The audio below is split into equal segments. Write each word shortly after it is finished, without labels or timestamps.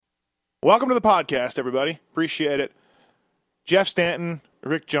Welcome to the podcast, everybody. Appreciate it. Jeff Stanton,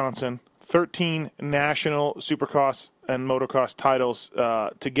 Rick Johnson, 13 national supercross and motocross titles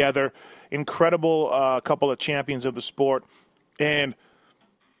together. Incredible couple of champions of the sport. And,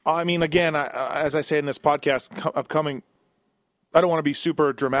 I mean, again, as I say in this podcast upcoming, I don't want to be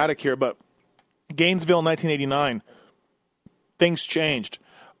super dramatic here, but Gainesville 1989, things changed.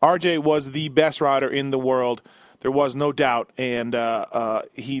 RJ was the best rider in the world. There was no doubt, and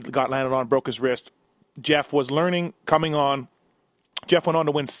he got landed on, broke his wrist. Jeff was learning, coming on. Jeff went on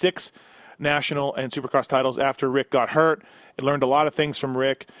to win 6 national and supercross titles after Rick got hurt. He learned a lot of things from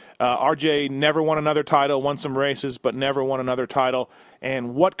Rick. RJ never won another title, won some races, but never won another title.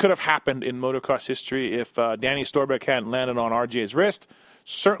 And what could have happened in motocross history if Danny Storbeck hadn't landed on RJ's wrist?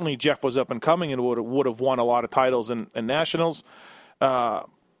 Certainly Jeff was up and coming and would have won a lot of titles and nationals.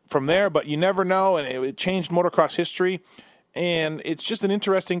 From there, but you never know, and it changed motocross history, and it's just an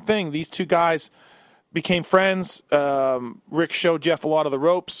interesting thing. These two guys became friends. Rick showed Jeff a lot of the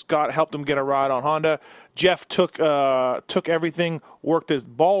ropes, helped him get a ride on Honda. Jeff took everything, worked his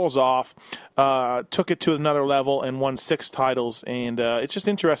balls off, took it to another level, and won 6 titles, and it's just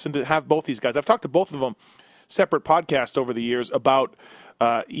interesting to have both these guys. I've talked to both of them, separate podcasts over the years, about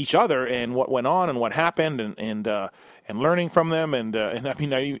each other and what went on and what happened, and learning from them, and I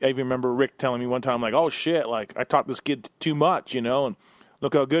mean, I even remember Rick telling me one time, like, "Oh shit, like I taught this kid too much, and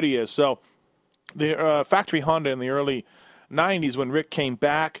look how good he is." So, the factory Honda in the early '90s, when Rick came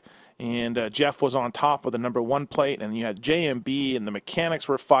back, and Jeff was on top with the number 1 plate, and you had JMB, and the mechanics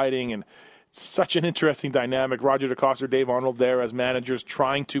were fighting, and it's such an interesting dynamic. Roger DeCoster, Dave Arnold there as managers,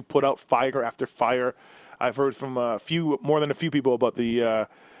 trying to put out fire after fire. I've heard from more than a few people about the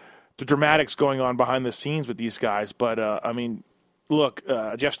dramatics going on behind the scenes with these guys. But, I mean, look,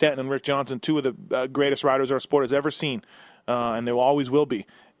 Jeff Stanton and Rick Johnson, 2 of the greatest riders our sport has ever seen, and they always will be,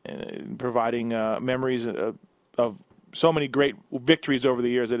 providing memories of so many great victories over the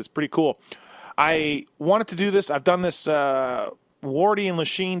years that it's pretty cool. I wanted to do this. I've done this. Wardy and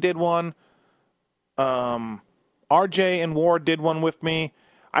Lachine did one. RJ and Ward did one with me.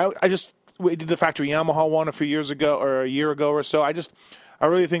 We did the factory Yamaha one a few years ago, or a year ago or so. I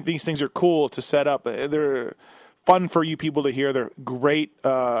really think these things are cool to set up. They're fun for you people to hear. They're great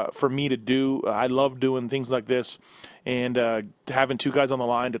for me to do. I love doing things like this and having 2 guys on the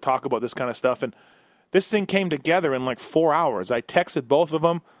line to talk about this kind of stuff. And this thing came together in like 4 hours. I texted both of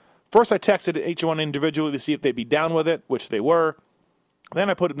them. First, I texted each one individually to see if they'd be down with it, which they were. Then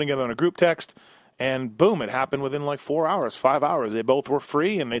I put them together on a group text, and boom, it happened within like 4 hours, 5 hours. They both were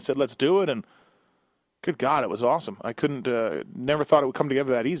free, and they said, let's do it. And good God, it was awesome. I never thought it would come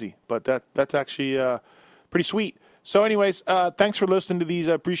together that easy, but that's actually pretty sweet. So anyways, thanks for listening to these.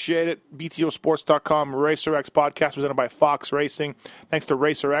 I appreciate it. BTOsports.com, RacerX podcast presented by Fox Racing. Thanks to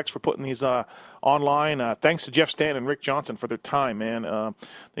RacerX for putting these online. Thanks to Jeff Stanton and Rick Johnson for their time, man.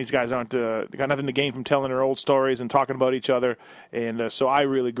 These guys they got nothing to gain from telling their old stories and talking about each other. And so I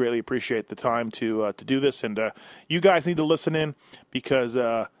really greatly appreciate the time to do this. And you guys need to listen in because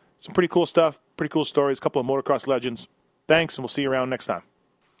some pretty cool stuff, pretty cool stories, a couple of motocross legends. Thanks, and we'll see you around next time.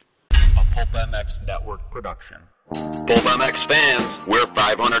 A Pulp MX Network production. Pulp MX fans, we're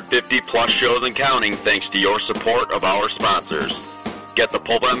 550 plus shows and counting thanks to your support of our sponsors. Get the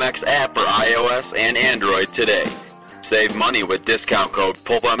Pulp MX app for iOS and Android today. Save money with discount code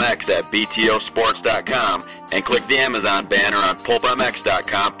PulpMX at BTOsports.com and click the Amazon banner on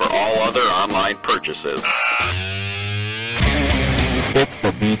PulpMX.com for all other online purchases. It's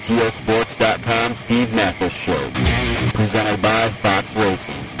the BTOsports.com Steve Mathis Show, presented by Fox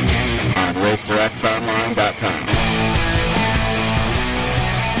Racing on RacerXOnline.com.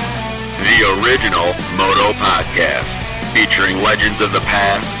 The original Moto Podcast, featuring legends of the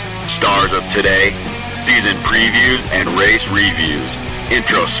past, stars of today, season previews and race reviews,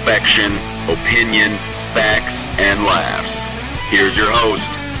 introspection, opinion, facts, and laughs. Here's your host,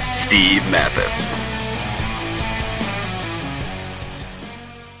 Steve Mathis.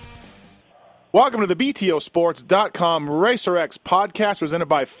 Welcome to the BTOsports.com RacerX podcast presented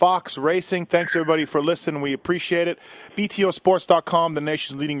by Fox Racing. Thanks, everybody, for listening. We appreciate it. BTOsports.com, the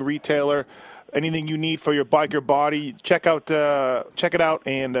nation's leading retailer. Anything you need for your bike or body, check it out.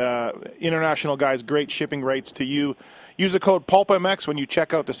 And international guys, great shipping rates to you. Use the code PulpMX when you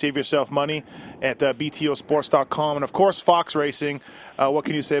check out to save yourself money at BTOsports.com. And, of course, Fox Racing. What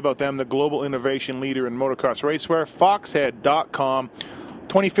can you say about them? The global innovation leader in motocross racewear. Foxhead.com.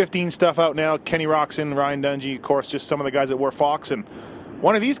 2015 stuff out now. Kenny Roczen, Ryan Dungey, of course, just some of the guys that wore Fox. And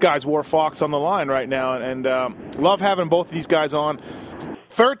one of these guys wore Fox on the line right now. And love having both of these guys on.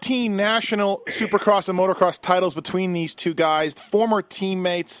 13 national supercross and motocross titles between these two guys, former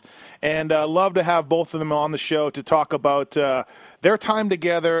teammates, and love to have both of them on the show to talk about their time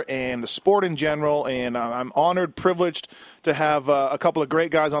together and the sport in general. And I'm honored, privileged to have a couple of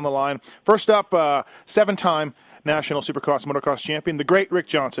great guys on the line. First up, 7-time national supercross and motocross champion, the great Rick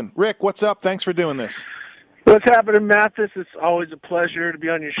Johnson. Rick, what's up? Thanks for doing this. What's happening, Mathis? It's always a pleasure to be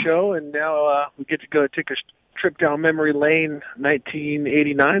on your show, and now we get to go take a trip down memory lane,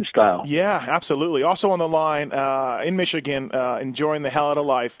 1989 style. Yeah, absolutely. Also on the line in Michigan, enjoying the hell out of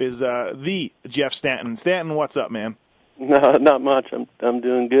life, is the Jeff Stanton. Stanton, what's up, man? No, not much. I'm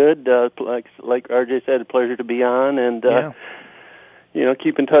doing good. Like RJ said, a pleasure to be on, and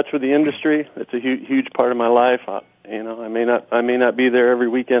keep in touch with the industry. It's a huge part of my life. I may not be there every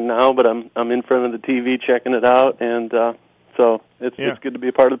weekend now, but I'm in front of the TV checking it out, and so it's good to be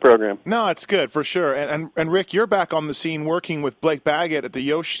a part of the program. No, it's good for sure. And Rick, you're back on the scene working with Blake Baggett at the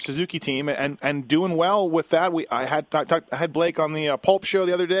Yosh Suzuki team, and doing well with that. I had Blake on the Pulp show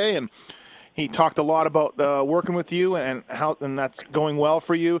the other day, and he talked a lot about working with you and that's going well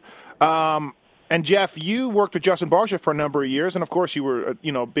for you. And Jeff, you worked with Justin Barcia for a number of years, and of course you were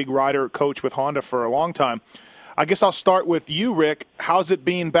a big rider coach with Honda for a long time. I guess I'll start with you, Rick. How's it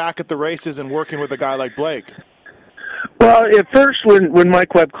being back at the races and working with a guy like Blake? Well, at first when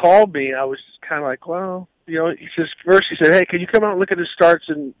Mike Webb called me, I was just kind of like, well, he said, hey, can you come out and look at his starts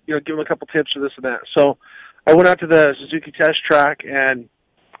and give him a couple tips or this and that. So I went out to the Suzuki test track and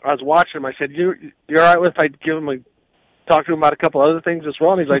I was watching him. I said, you're all right with if I give him talk to him about a couple other things as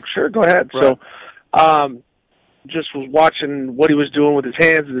well? And he's like, sure, go ahead. Right. So just was watching what he was doing with his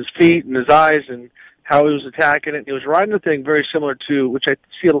hands and his feet and his eyes and how he was attacking it. He was riding the thing very similar to, which I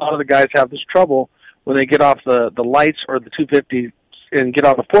see a lot of the guys have this trouble when they get off the lights or the 250s and get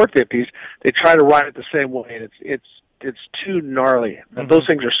on the 450s. They try to ride it the same way, and it's too gnarly. Mm-hmm. And those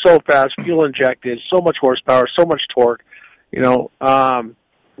things are so fast, fuel injected, so much horsepower, so much torque,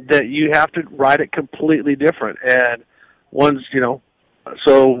 that you have to ride it completely different. And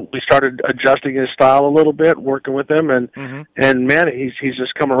so we started adjusting his style a little bit, working with him, and man, he's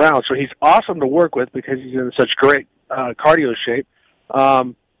just come around. So he's awesome to work with because he's in such great cardio shape.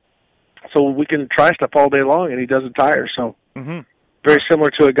 So we can try stuff all day long, and he doesn't tire. So very similar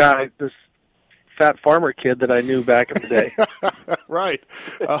to a guy, this fat farmer kid that I knew back in the day. Right.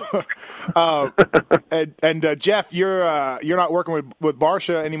 And Jeff, you're not working with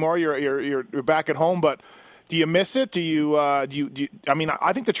Barcia anymore. You're back at home, but do you miss it? Do you? I mean,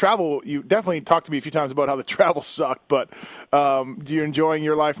 I think the travel. You definitely talked to me a few times about how the travel sucked, but do you enjoying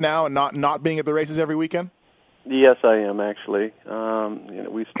your life now and not being at the races every weekend? Yes, I am actually.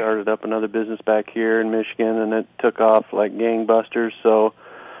 We started up another business back here in Michigan, and it took off like gangbusters. So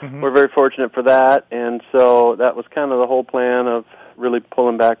we're very fortunate for that, and so that was kind of the whole plan of really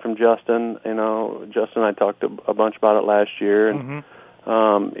pulling back from Justin. Justin and I talked a bunch about it last year, and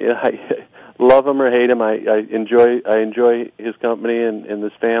I love him or hate him, I enjoy his company and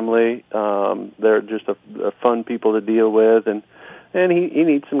his family. They're just a fun people to deal with, and he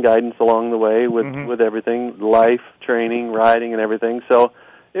needs some guidance along the way with everything, life, training, riding, and everything. So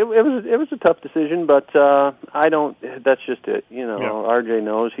it was a tough decision, but I don't. That's just it. RJ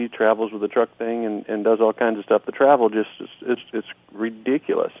knows he travels with the truck thing and does all kinds of stuff. The travel it's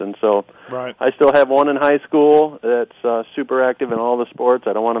ridiculous, and so right. I still have one in high school that's super active in all the sports.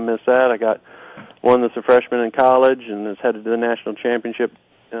 I don't want to miss that. I got one that's a freshman in college and is headed to the national championship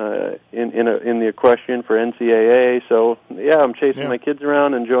in the equestrian for NCAA. So yeah, I'm chasing my kids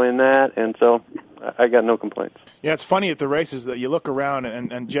around, enjoying that, and so I got no complaints. Yeah, it's funny at the races that you look around,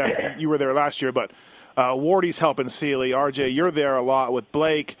 and Jeff, you were there last year, but Wardy's helping Seeley. RJ, you're there a lot with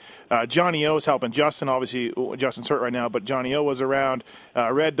Blake. Johnny O's helping Justin. Obviously, Justin's hurt right now, but Johnny O was around.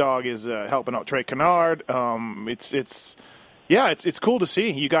 Red Dog is helping out Trey Kennard. It's cool to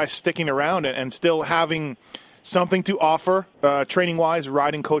see you guys sticking around and still having something to offer, training-wise,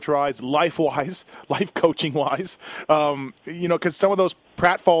 riding coach-wise, life-wise, life coaching-wise. Because some of those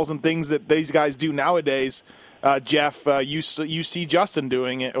pratfalls and things that these guys do nowadays, Jeff, you see Justin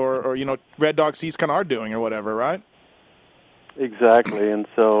doing it, or Red Dog sees Kennard doing, or whatever, right? Exactly, and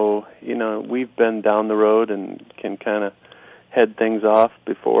so we've been down the road and can kind of head things off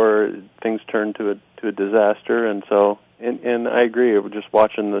before things turn to a disaster, and so. And I agree. We're just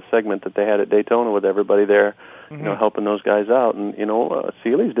watching the segment that they had at Daytona with everybody there, helping those guys out. And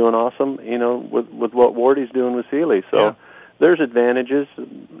Seeley's doing awesome. With what Wardy's doing with Seeley. So there's advantages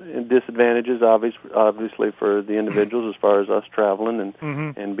and disadvantages, obviously for the individuals as far as us traveling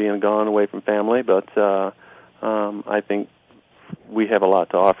and being gone away from family. But I think we have a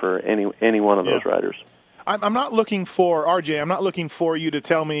lot to offer any one of those riders. I'm not looking for, RJ, I'm not looking for you to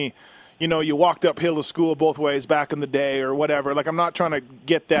tell me, you walked uphill to school both ways back in the day or whatever. Like, I'm not trying to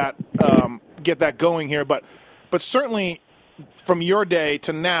get that going here, but certainly from your day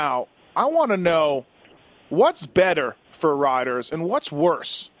to now, I want to know what's better for riders and what's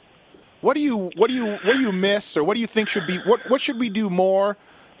worse. What do you miss, or what do you think should be, what should we do more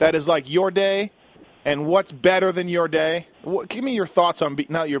that is like your day, and what's better than your day? Give me your thoughts on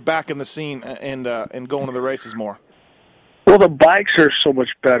now that you're back in the scene and going to the races more. Well, the bikes are so much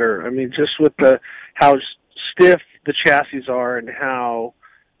better. I mean, just with how stiff the chassis are and how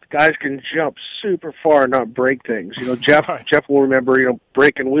guys can jump super far and not break things. Jeff Right. Jeff will remember,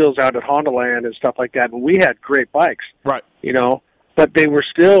 breaking wheels out at Honda Land and stuff like that. And we had great bikes, right? But they were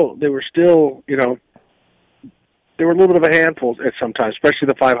still, they were a little bit of a handful at sometimes, especially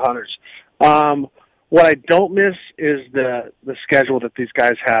the 500s. What I don't miss is the schedule that these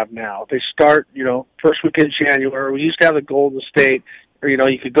guys have now. They start, first week in January. We used to have the Golden State, or,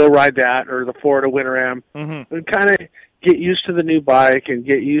 you could go ride that, or the Florida Winter Am, and kind of get used to the new bike and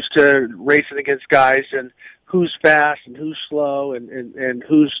get used to racing against guys and who's fast and who's slow and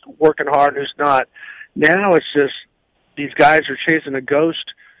who's working hard and who's not. Now it's just these guys are chasing a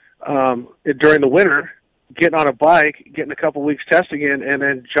ghost during the winter, getting on a bike, getting a couple weeks testing in, and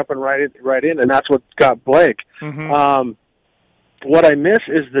then jumping right in, and that's what got Blake. What I miss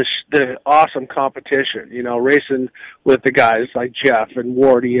is the awesome competition, racing with the guys like Jeff and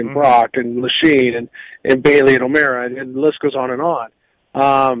Wardy and Brock and Lachine and Bailey and O'Mara, and the list goes on and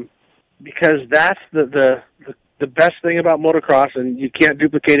on. Because that's the best thing about motocross, and you can't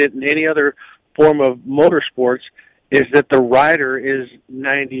duplicate it in any other form of motorsports, is that the rider is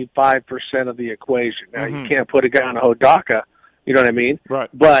 95% of the equation. Now, you can't put a guy on a Hodaka, you know what I mean? Right.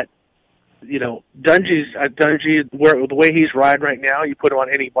 But, Dungey, the way he's riding right now, you put him on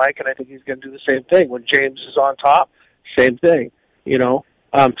any bike, and I think he's going to do the same thing. When James is on top, same thing,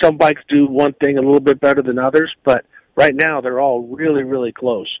 Some bikes do one thing a little bit better than others, but right now they're all really, really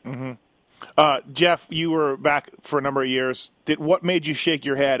close. Jeff, you were back for a number of years. What made you shake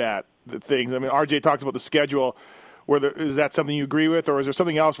your head at the things? I mean, RJ talks about the schedule. Is that something you agree with, or is there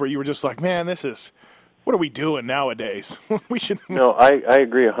something else where you were just like, man, what are we doing nowadays? We should. No, I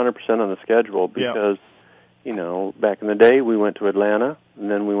agree 100% on the schedule because, back in the day we went to Atlanta, and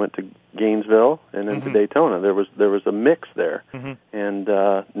then we went to Gainesville, and then to Daytona. There was a mix there, and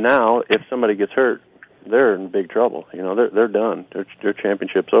now if somebody gets hurt, they're in big trouble. They're done. Their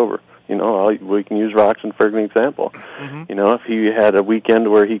championship's over. We can use Roxon for an example. If he had a weekend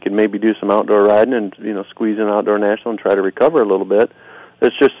where he could maybe do some outdoor riding and, squeeze in outdoor national and try to recover a little bit,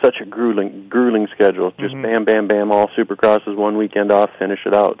 it's just such a grueling schedule. Just bam, bam, bam, all supercrosses, one weekend off, finish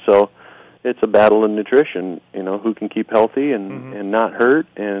it out. So it's a battle in nutrition, who can keep healthy and not hurt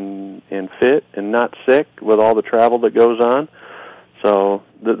and fit and not sick with all the travel that goes on. So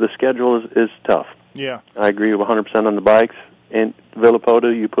the schedule is tough. Yeah. I agree 100% on the bikes. And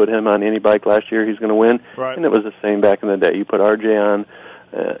Villopoto, you put him on any bike last year, he's going to win. Right. And it was the same back in the day. You put RJ on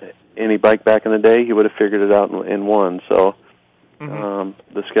any bike back in the day, he would have figured it out and won. So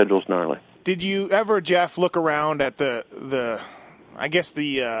the schedule's gnarly. Did you ever, Jeff, look around at the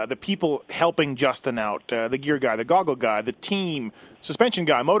people helping Justin out, the gear guy, the goggle guy, the team, suspension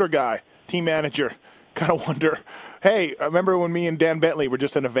guy, motor guy, team manager? Kind of wonder, hey, I remember when me and Dan Bentley were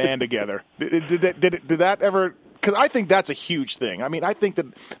just in a van together. Did that ever? Because I think that's a huge thing. I mean, I think that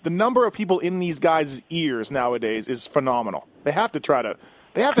the number of people in these guys' ears nowadays is phenomenal. They have to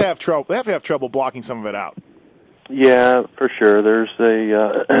have trouble blocking some of it out. Yeah, for sure. There's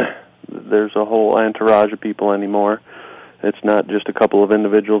a whole entourage of people anymore. It's not just a couple of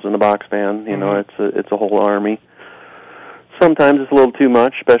individuals in a box van. It's a whole army. Sometimes it's a little too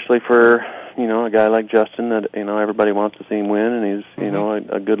much, especially for a guy like Justin that everybody wants to see him win, and he's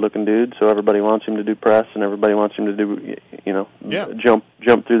a good-looking dude, so everybody wants him to do press, and everybody wants him to do jump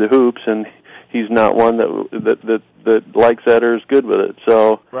through the hoops, and he's not one that likes that or is good with it.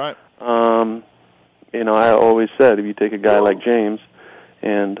 So, right. I always said if you take a guy like James,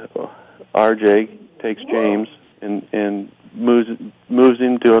 and RJ takes James and moves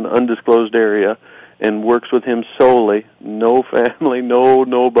him to an undisclosed area and works with him solely, no family,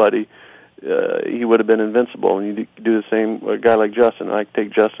 nobody. He would have been invincible. And you do the same. A guy like Justin, I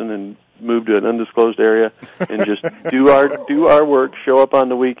take Justin and move to an undisclosed area and just do our work. Show up on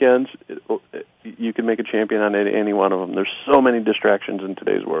the weekends. You can make a champion on any one of them. There's so many distractions in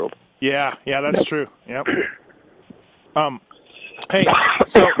today's world. Yeah, that's true. Yep. Hey,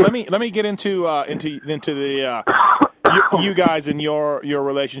 so let me get into the you guys and your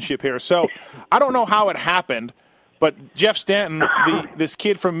relationship here. So I don't know how it happened. But Jeff Stanton, this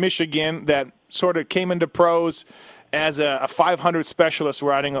kid from Michigan that sort of came into pros as a 500 specialist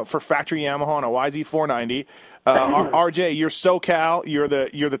riding for factory Yamaha on a YZ490. RJ, you're SoCal.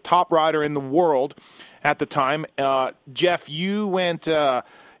 You're the top rider in the world at the time. Jeff, you went in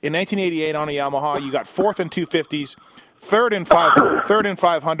 1988 on a Yamaha. You got fourth in 250s, third in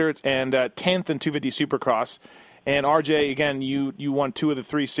 500s, and 10th in 250 Supercross. And RJ, again, you won 2 of the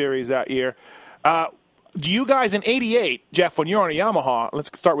 3 series that year. Do you guys in '88, Jeff, when you're on a Yamaha?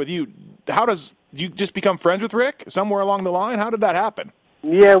 Let's start with you. Do you just become friends with Rick somewhere along the line? How did that happen?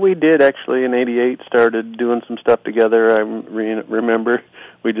 Yeah, we did actually in '88. Started doing some stuff together. I remember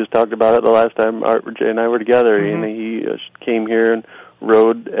we just talked about it the last time RJ and I were together. Mm-hmm. And he came here and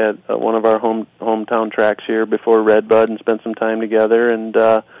rode at one of our hometown tracks here before Redbud and spent some time together. And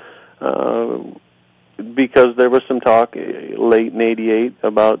because there was some talk late in '88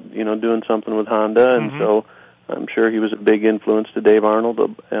 about doing something with Honda, and so I'm sure he was a big influence to Dave Arnold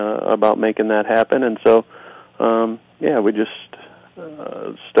about making that happen. And so we just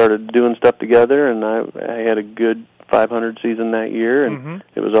started doing stuff together, and I had a good 500 season that year, and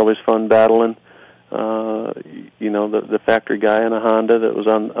it was always fun battling the factory guy in a Honda that was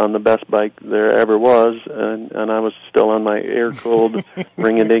on the best bike there ever was, and I was still on my air-cooled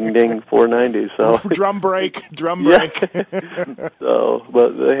ring-a-ding-ding 490. So drum brake. So,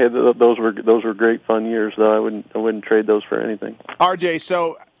 but those were great fun years, though. I wouldn't trade those for anything. RJ,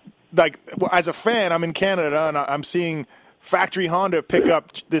 so like as a fan, I'm in Canada and I'm seeing factory Honda pick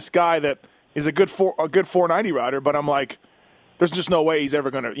up this guy that is a good 490 rider, but I'm like, there's just no way he's ever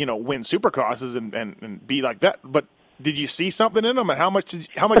going to, win Supercrosses and be like that. But did you see something in him, and how much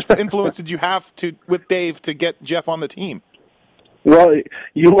influence did you have with Dave to get Jeff on the team? Well,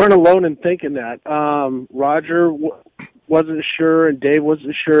 you weren't alone in thinking that. Roger wasn't sure, and Dave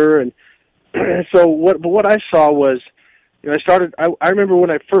wasn't sure, and so what I saw was, I remember when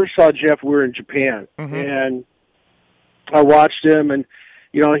I first saw Jeff, we were in Japan, and I watched him, and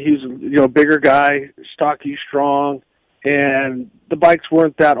he was a bigger guy, stocky, strong. And the bikes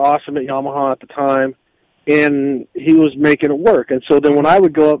weren't that awesome at Yamaha at the time, and he was making it work. And so then when I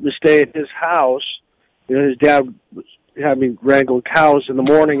would go up and stay at his house, his dad had me wrangle cows in the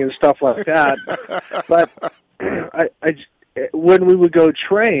morning and stuff like that. But when we would go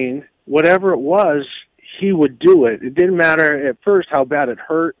train, whatever it was, he would do it. It didn't matter at first how bad it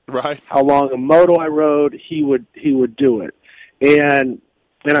hurt, right? How long a moto I rode, he would do it. And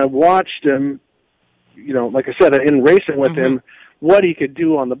I watched him. Like I said, in racing with him, what he could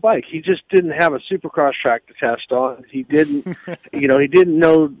do on the bike. He just didn't have a Supercross track to test on. He didn't, he didn't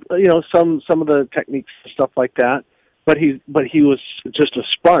know, some of the techniques and stuff like that. But he was just a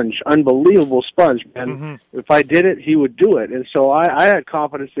sponge, unbelievable sponge, man. If I did it, he would do it. And so I had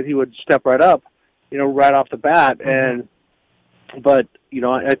confidence that he would step right up, right off the bat. But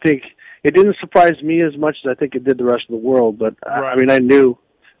I think it didn't surprise me as much as I think it did the rest of the world. But right. I mean, I knew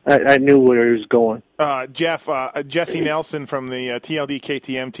where he was going. Jeff, Jesse Nelson from the TLD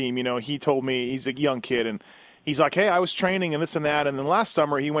KTM team, he told me, he's a young kid, and he's like, hey, I was training and this and that, and then last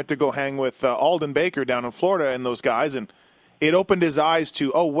summer he went to go hang with Alden Baker down in Florida and those guys, and it opened his eyes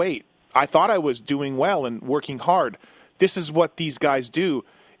to, oh, wait, I thought I was doing well and working hard. This is what these guys do.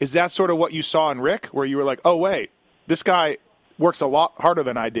 Is that sort of what you saw in Rick, where you were like, oh, wait, this guy works a lot harder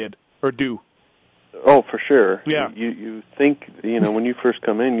than I did or do? Oh, for sure. Yeah. You think, when you first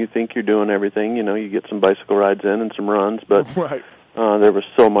come in, you think you're doing everything. You get some bicycle rides in and some runs, but right. There was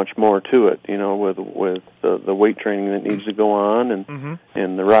so much more to it, with the weight training that needs to go on, and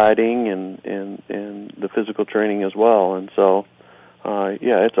the riding and the physical training as well. And so,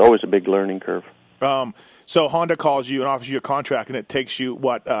 it's always a big learning curve. So Honda calls you and offers you a contract, and it takes you,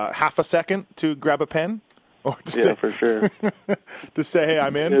 half a second to grab a pen? Or for sure. To say, hey,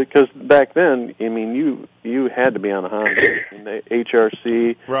 I'm in? Because back then, I mean, you had to be on a Honda. And the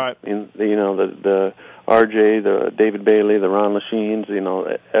HRC, right? And the RJ, the David Bailey, the Ron Lachines,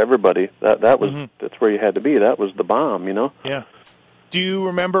 everybody. That was that's where you had to be. That was the bomb, Yeah. Do you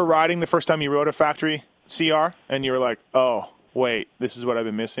remember riding the first time you rode a factory CR and you were like, oh, wait, this is what I've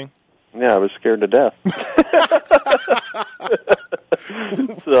been missing? Yeah, I was scared to death.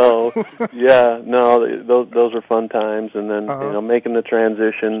 So, those were fun times. And then, making the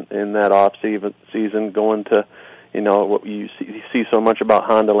transition in that off-season, going to, what you see so much about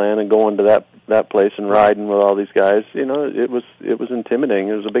Honda Land and going to that place and riding with all these guys, it was intimidating.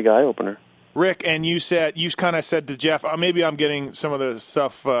 It was a big eye-opener. Rick, and you kind of said to Jeff, maybe I'm getting some of the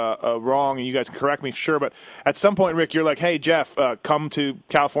stuff wrong, and you guys can correct me, sure. But at some point, Rick, you're like, "Hey, Jeff, come to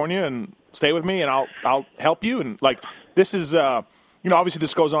California and stay with me, and I'll help you." And like, this is, obviously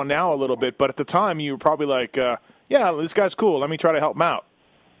this goes on now a little bit, but at the time, you were probably like, "Yeah, this guy's cool. Let me try to help him out."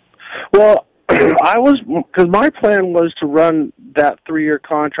 Well, because my plan was to run that 3-year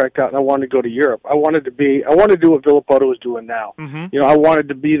contract out, and I wanted to go to Europe. I wanted to do what Villopoto was doing now. Mm-hmm. I wanted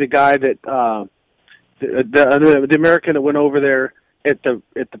to be the guy that the American that went over there at the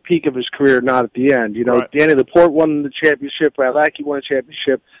peak of his career, not at the end. Right. Danny Laporte won the championship, Radlacki won a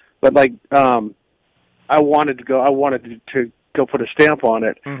championship, but I wanted to go. I wanted to go put a stamp on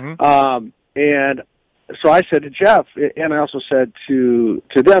it. Mm-hmm. And so I said to Jeff, and I also said to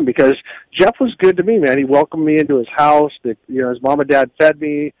them, because Jeff was good to me, man. He welcomed me into his house. His mom and dad fed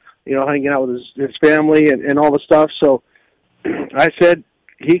me, hanging out with his family and all the stuff. So I said,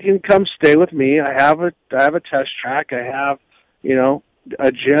 he can come stay with me. I have a test track. I have,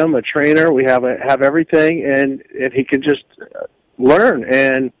 a gym, a trainer. We have everything, and he can just learn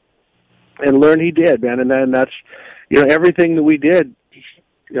and learn. He did, man. And then that's, everything that we did.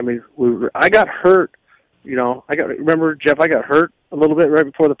 I mean, I got hurt. Remember, Jeff, I got hurt a little bit right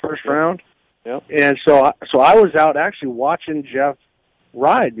before the first round. Yep. And so I was out actually watching Jeff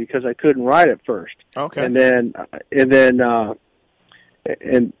ride because I couldn't ride at first. Okay. And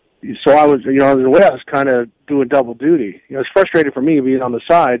so I was, in a way, I was kind of doing double duty. It's frustrating for me being on the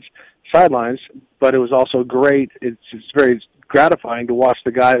sidelines, but it was also great. It's very gratifying to watch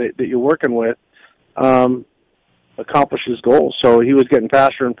the guy that you're working with accomplish his goals. So he was getting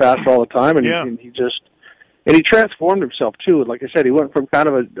faster and faster all the time, and he transformed himself too. Like I said, he went from kind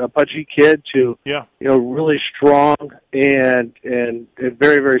of a pudgy kid to really strong and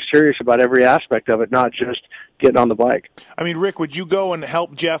very, very serious about every aspect of it, not just getting on the bike. I mean, Rick, would you go and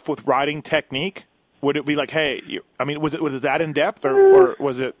help Jeff with riding technique? Would it be like, hey, was it that in depth, or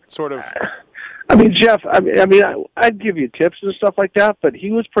was it sort of? I mean, Jeff, I'd give you tips and stuff like that, but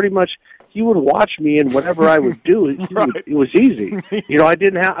he was pretty much, he would watch me, and whatever I would do, it was easy. I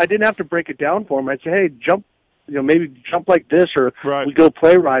didn't have to break it down for him. I'd say, hey, jump, maybe jump like this, or we go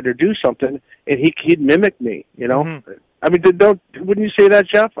play ride or do something, and he'd mimic me. Mm-hmm. I mean, wouldn't you say that,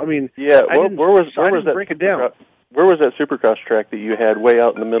 Jeff? I mean, yeah. Where was that? Break it down. Where was that Supercross track that you had way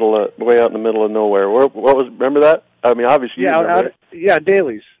out in the middle of nowhere? What was? Remember that? I mean, obviously. Yeah,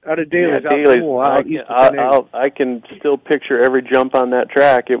 Daly's. Out of Daly's. Yeah, Daly's. I can still picture every jump on that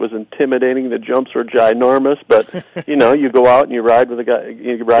track. It was intimidating. The jumps were ginormous, but you go out and you ride with a guy.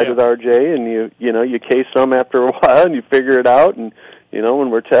 You ride with RJ, and you case some after a while, and you figure it out. And when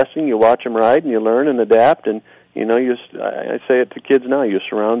we're testing, you watch them ride, and you learn and adapt. And I say it to kids now. You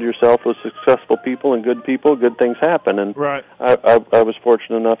surround yourself with successful people and good things happen. And right. I was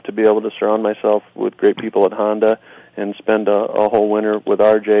fortunate enough to be able to surround myself with great people at Honda and spend a whole winter with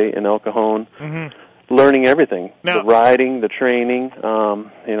RJ in El Cajon, learning everything, the riding, the training.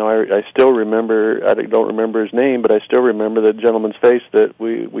 I still remember, I don't remember his name, but I still remember the gentleman's face that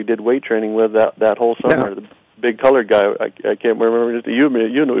we did weight training with that whole summer. Yeah. Big colored guy. I can't remember his name. You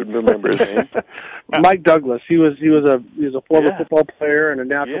remember his name? Mike Douglas. He was a former football player and a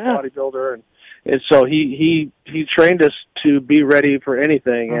natural bodybuilder, and so he trained us to be ready for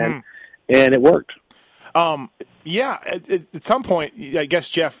anything, and it worked. At some point, I guess,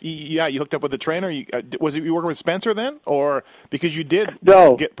 Jeff, you hooked up with a trainer. Was it you working with Spencer then, or because you did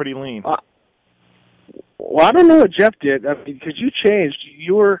get pretty lean? Well, I don't know what Jeff did. I mean, because you changed.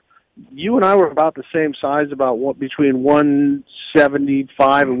 You and I were about the same size, between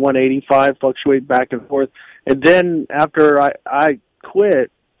 175 and 185, fluctuate back and forth. And then after I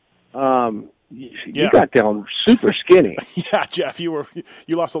quit, you got down super skinny. Yeah, Jeff, you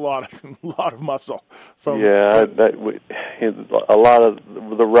lost a lot of muscle. A lot of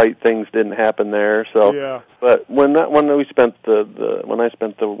the right things didn't happen there. So, but when I spent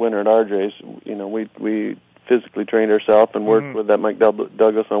the winter at RJ's, we physically trained ourselves and worked with that Mike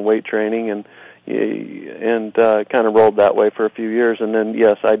Douglas on weight training and kind of rolled that way for a few years. And then,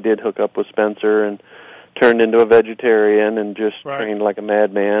 yes, I did hook up with Spencer and turned into a vegetarian and just trained like a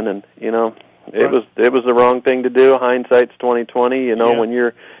madman. And it was the wrong thing to do. Hindsight's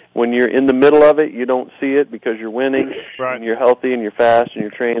 20/20. When you're in the middle of it, you don't see it because you're winning and you're healthy and you're fast and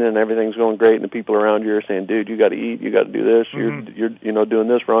you're training and everything's going great. And the people around you are saying, "Dude, you got to eat. You got to do this. You're doing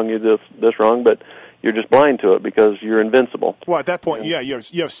this wrong. You do this wrong." But you're just blind to it because you're invincible. Well, at that point, you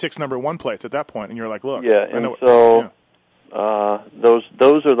have 6 number 1 plates at that point, and you're like, look. Yeah, and so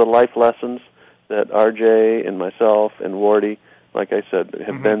those are the life lessons that RJ and myself and Wardy, like I said,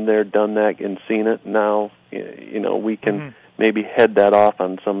 have been there, done that, and seen it. Now, we can maybe head that off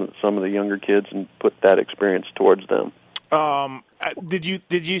on some of the younger kids and put that experience towards them. Did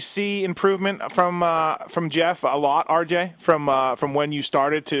you see improvement from Jeff a lot, RJ, from when you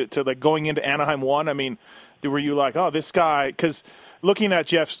started to like going into Anaheim 1? I mean, were you like, oh, this guy? Because looking at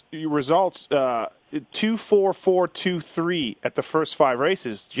Jeff's results, 2.4423 at the first 5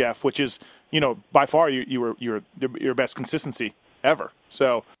 races, Jeff, which is by far you were your best consistency ever.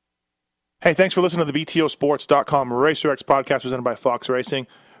 So, hey, thanks for listening to the BTOsports.com RacerX podcast presented by Fox Racing.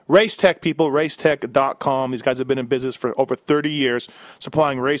 Race Tech, people, racetech.com. These guys have been in business for over 30 years,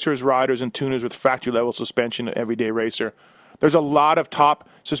 supplying racers, riders, and tuners with factory-level suspension to everyday racer. There's a lot of top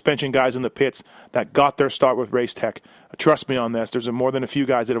suspension guys in the pits that got their start with Race Tech. Trust me on this. There's more than a few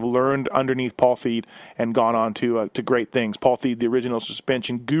guys that have learned underneath Paul Thied and gone on to great things. Paul Thied, the original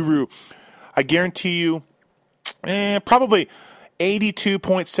suspension guru. I guarantee you, probably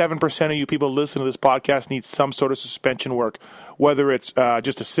 82.7% of you people listening to this podcast need some sort of suspension work, whether it's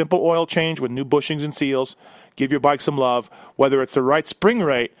just a simple oil change with new bushings and seals, give your bike some love, whether it's the right spring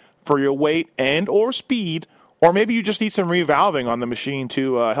rate for your weight and or speed, or maybe you just need some revalving on the machine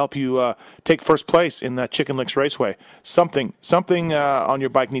to help you take first place in that Chicken Licks Raceway. Something on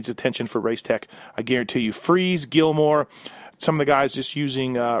your bike needs attention for Race Tech, I guarantee you. Freeze, Gilmore, some of the guys just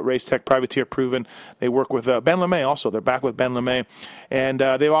using Race Tech Privateer Proven. They work with Ben LeMay also. They're back with Ben LeMay. And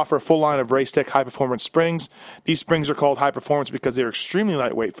they offer a full line of Race Tech high-performance springs. These springs are called high-performance because they're extremely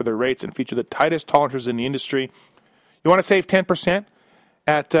lightweight for their rates and feature the tightest tolerances in the industry. You want to save 10%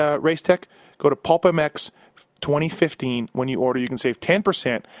 at Race Tech? Go to PulpMX 2015. When you order, you can save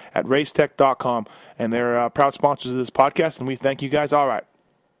 10% at racetech.com. And they're proud sponsors of this podcast, and we thank you guys. All right,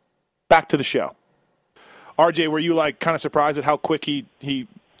 back to the show. RJ, were you kind of surprised at how quick he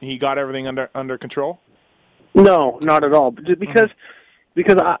got everything under control? No, not at all. Because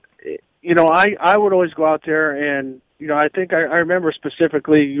I would always go out there and I think I remember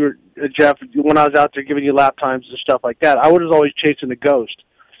specifically Jeff, when I was out there giving you lap times and stuff like that. I was always chasing the ghost.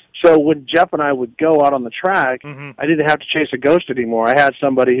 So when Jeff and I would go out on the track, I didn't have to chase a ghost anymore. I had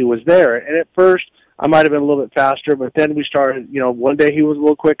somebody who was there, and at first I might have been a little bit faster, but then we started, one day he was a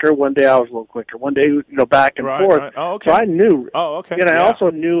little quicker, one day I was a little quicker, one day, back and forth. Right. Oh, okay. So I knew. Oh, okay. And I also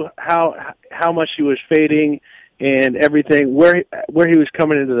knew how much he was fading and everything, where he was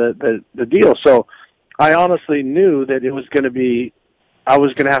coming into the deal. So I honestly knew that it was going to be, I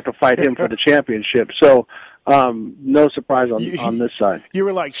was going to have to fight him for the championship. So no surprise on this side. You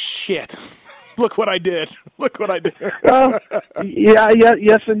were like, shit. Look what I did. Look what I did.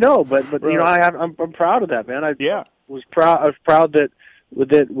 Yes and no, but I'm proud of that, man. I was proud that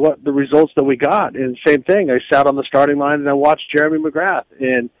what the results that we got, and same thing. I sat on the starting line and I watched Jeremy McGrath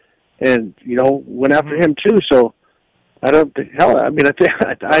and went after him too. So I don't hell. I mean,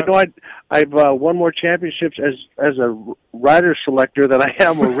 I know I've won more championships as a rider selector than I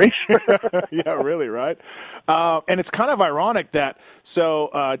am a racer. Yeah, really, right? And it's kind of ironic that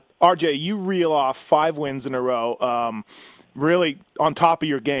RJ, you reel off 5 wins in a row, really on top of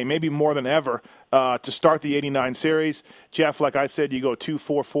your game, maybe more than ever. To start the 89 series. Jeff, like I said, you go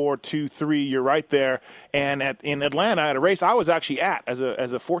 2-4-4, 2-3, you're right there. And in Atlanta at a race I was actually at as a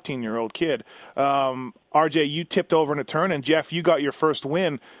 14-year-old kid. RJ, you tipped over in a turn, and Jeff, you got your first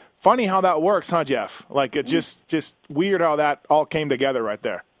win. Funny how that works, huh, Jeff? Like, it just weird how that all came together right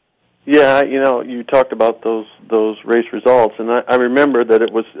there. Yeah, you talked about those race results, and I remember that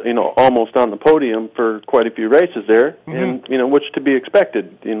it was, almost on the podium for quite a few races there, and, which to be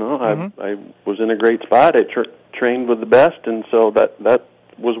expected, I was in a great spot. I trained with the best, and so that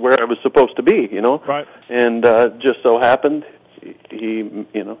was where I was supposed to be, Right. And just so happened, he,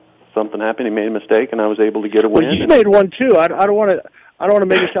 something happened, he made a mistake, and I was able to get a win. Well, you made one, too. I don't want to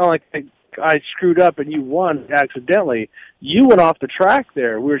make it sound like I screwed up and you won accidentally. You went off the track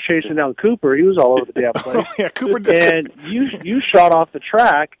there. We were chasing down Cooper. He was all over the damn place. Yeah, Cooper did. And you shot off the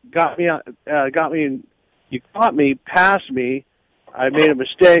track, got me, you caught me, passed me. I made a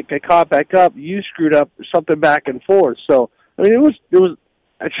mistake. I caught back up. You screwed up, something back and forth. So I mean, it was.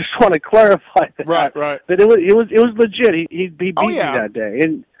 I just want to clarify that. Right. That it was legit. He beat me that day,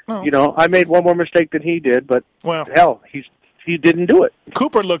 and I made one more mistake than he did. But hell, he didn't do it.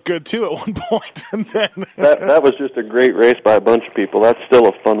 Cooper looked good, too, at one point. And then that was just a great race by a bunch of people. That's still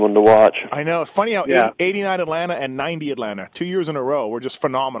a fun one to watch. I know. It's funny how 89 Atlanta and 90 Atlanta, 2 years in a row, were just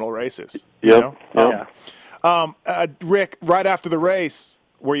phenomenal races. Yep. Rick, right after the race,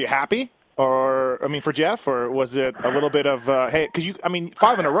 were you happy? Or, for Jeff? Or was it a little bit of, hey, because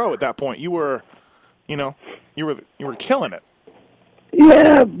 5 in a row at that point, you were killing it.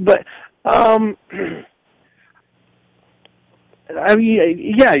 Yeah, but...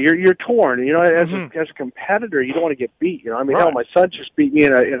 you're torn. As a competitor, you don't want to get beat. Hell, my son just beat me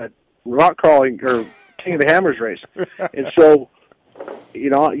in a rock crawling or King of the Hammers race, and so, I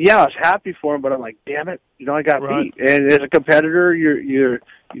was happy for him, but I'm like, damn it, I got beat. And as a competitor, you're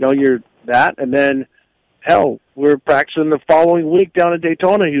that, and then, hell, we're practicing the following week down in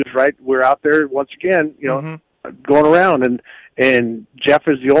Daytona. He was right. We're out there once again, going around, and And Jeff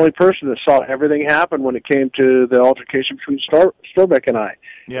is the only person that saw everything happen when it came to the altercation between Storbeck and I.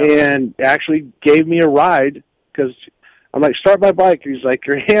 Yeah. And actually gave me a ride because I'm like, start my bike. He's like,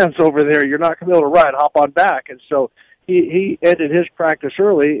 your hand's over there. You're not going to be able to ride. Hop on back. And so he ended his practice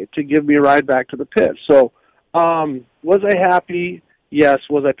early to give me a ride back to the pit. So was I happy? Yes.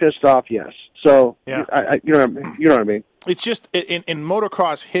 Was I pissed off? Yes. So yeah. You know what I mean? It's just in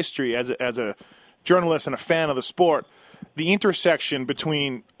motocross history, as a journalist and a fan of the sport, the intersection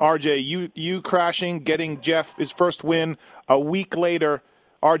between RJ, you crashing, getting Jeff his first win a week later.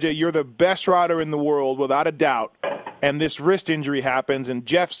 RJ, you're the best rider in the world without a doubt, and this wrist injury happens, and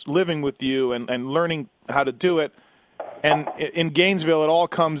Jeff's living with you and learning how to do it. And in Gainesville, it all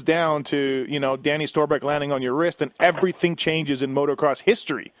comes down to, Danny Storbeck landing on your wrist, and everything changes in motocross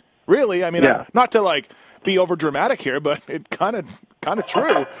history. Really, I mean, yeah. Not to be over dramatic here, but it's kind of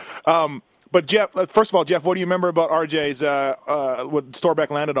true. But Jeff, first of all, Jeff, what do you remember about RJ's what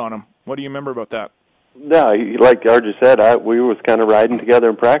Storbeck landed on him? What do you remember about that? No, like RJ said, we was kind of riding together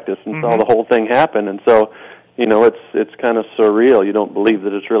in practice and saw the whole thing happen, and so it's kind of surreal. You don't believe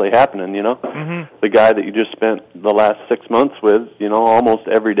that it's really happening. The guy that you just spent the last 6 months with, almost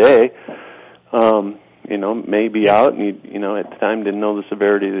every day. May be out, and at the time didn't know the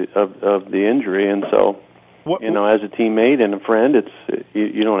severity of the injury, and so as a teammate and a friend,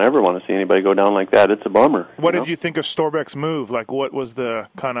 you don't ever want to see anybody go down like that. It's a bummer. What did you think of Storbeck's move? Like, what was the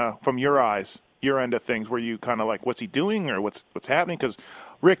kind of, from your eyes, your end of things? Were you kind of like, what's he doing, or what's happening? Because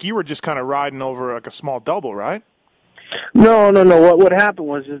Rick, you were just kind of riding over like a small double, right? No. What happened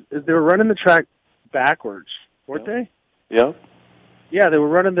was is they were running the track backwards, weren't they? Yeah. Yeah, they were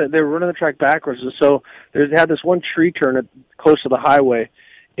running the track backwards, and so they had this one tree turn close to the highway,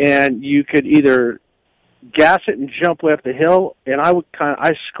 and you could either gas it and jump way up the hill, and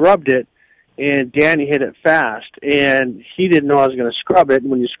I scrubbed it, and Danny hit it fast, and he didn't know I was going to scrub it. And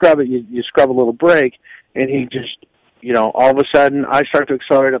when you scrub it, you scrub a little brake, and he just, all of a sudden I start to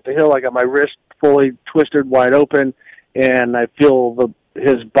accelerate up the hill. I got my wrist fully twisted, wide open, and I feel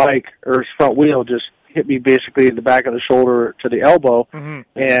his bike or his front wheel just hit me basically in the back of the shoulder to the elbow,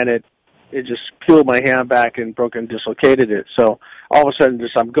 and it just peeled my hand back and broke and dislocated it. So all of a sudden,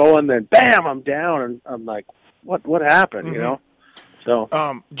 I'm going, then bam, I'm down, and I'm like, what happened?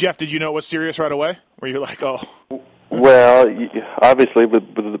 So Jeff, did you know it was serious right away? Were you like, oh? Well, obviously, with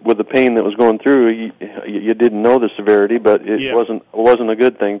the pain that was going through, you didn't know the severity, but it wasn't a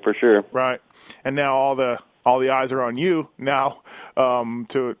good thing for sure. Right, and now all the eyes are on you now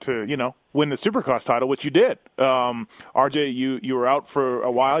to win the Supercross title, which you did. RJ, you were out for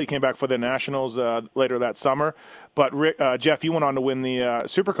a while. You came back for the Nationals later that summer. But Rick, Jeff, you went on to win the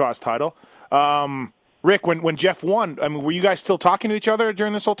Supercross title. Rick, when Jeff won, I mean, were you guys still talking to each other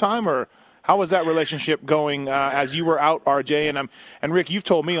during this whole time, or how was that relationship going as you were out, RJ? And Rick, you've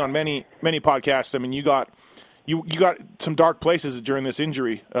told me on many podcasts. I mean, you got some dark places during this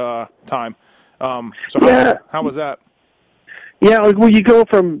injury time. How was that? Yeah, well, you go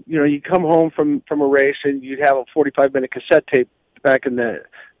from, you come home from a race and you'd have a 45-minute cassette tape back in they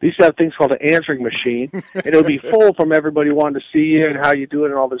used to have things called an answering machine, and it would be full from everybody wanting to see you and how you do it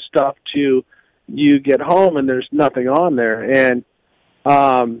and all this stuff to you get home and there's nothing on there. And,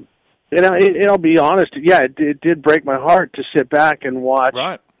 I'll be honest, it did break my heart to sit back and watch,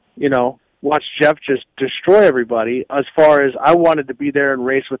 watch Jeff just destroy everybody. As far as I wanted to be there and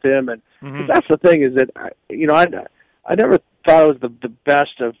race with him, and that's the thing is that I never thought it was the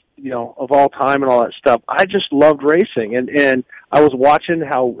best of all time and all that stuff. I just loved racing, and I was watching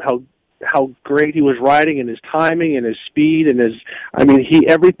how great he was riding and his timing and his speed and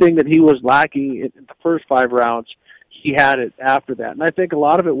everything that he was lacking in the first 5 rounds, he had it after that. And I think a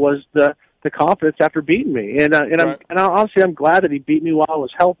lot of it was the confidence after beating me. And honestly, I'm glad that he beat me while I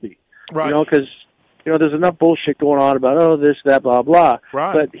was healthy. Right. Because there's enough bullshit going on about this, that, blah, blah.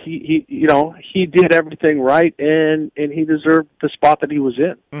 Right. But he did everything right, and he deserved the spot that he was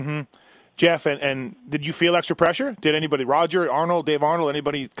in. Mm-hmm. Jeff, and did you feel extra pressure? Did anybody, Roger, Arnold, Dave Arnold,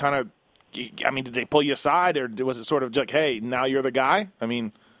 anybody kind of, did they pull you aside, or was it sort of like, hey, now you're the guy?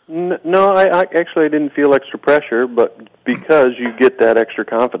 No, I actually didn't feel extra pressure, but because you get that extra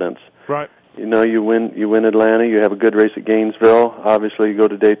confidence. Right. You win Atlanta, you have a good race at Gainesville. Obviously, you go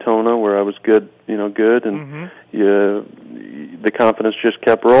to Daytona, where I was good, and the confidence just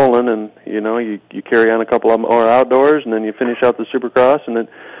kept rolling, and you carry on a couple of more outdoors, and then you finish out the Supercross, and then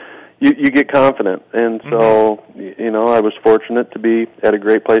you get confident. And so, I was fortunate to be at a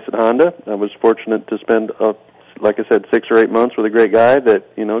great place at Honda. I was fortunate to spend, like I said, 6 or 8 months with a great guy that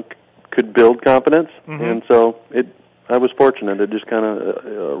could build confidence, and so I was fortunate. It just kind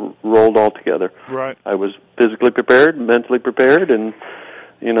of rolled all together. Right. I was physically prepared, mentally prepared, and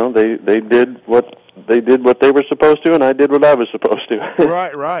they did what they were supposed to, and I did what I was supposed to.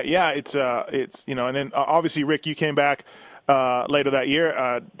 Right. Yeah, it's and then obviously, Rick, you came back later that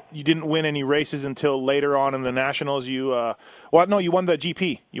year. You didn't win any races until later on in the Nationals. You you won the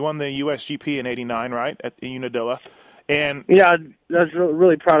GP. You won the US GP in '89, right, at Unadilla. And yeah, I was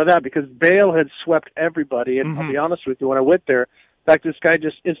really proud of that because Bale had swept everybody. And I'll be honest with you, when I went there, in fact, this guy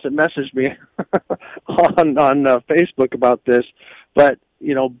just instant messaged me on Facebook about this. But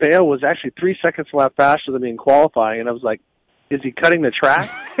Bale was actually 3 seconds lap faster than me in qualifying, and I was like, "Is he cutting the track?"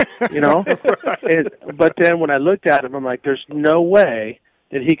 Right. But then when I looked at him, I'm like, "There's no way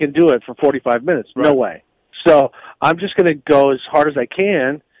that he can do it for 45 minutes. Right. No way." So I'm just going to go as hard as I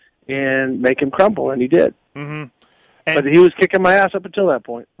can and make him crumble, and he did. Mm-hmm. But he was kicking my ass up until that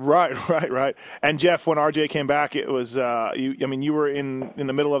point. Right. And Jeff, when RJ came back, it was you were in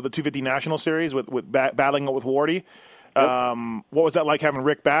the middle of the 250 National Series with battling with Wardy. Yep. What was that like having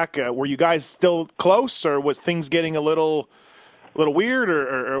Rick back? Were you guys still close, or was things getting a little weird,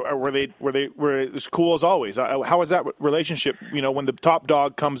 or were they as cool as always? How was that relationship? When the top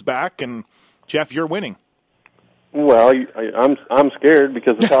dog comes back and Jeff, you're winning. Well, I'm scared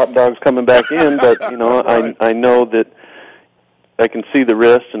because the top dog's coming back in, but Right. I know that I can see the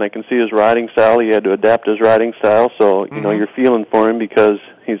wrist and I can see his riding style. He had to adapt his riding style, so you're feeling for him because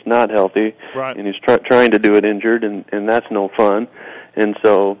he's not healthy, right. And he's trying to do it injured, and that's no fun. And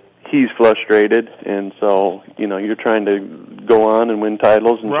so he's frustrated, and so you're trying to go on and win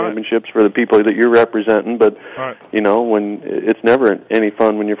titles and right. championships for the people that you're representing, but right. When it's never any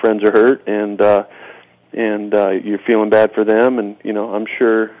fun when your friends are hurt and you're feeling bad for them, and I'm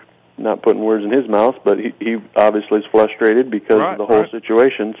sure, not putting words in his mouth, but he obviously is frustrated because right, of the whole right.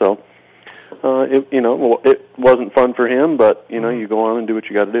 situation. So it wasn't fun for him, but you go on and do what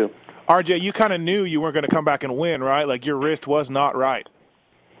you got to do. RJ, you kind of knew you weren't going to come back and win, right? Like your wrist was not right.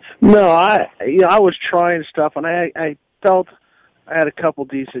 No, I was trying stuff, and I felt I had a couple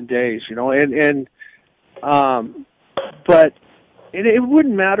decent days, but it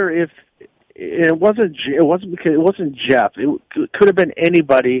wouldn't matter if it wasn't Jeff. It could have been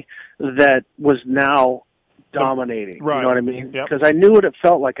anybody that was now dominating. Right. You know what I mean? Yep. Because I knew what it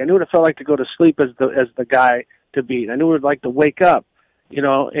felt like. I knew what it felt like to go to sleep as the guy to beat. I knew what it was like to wake up, and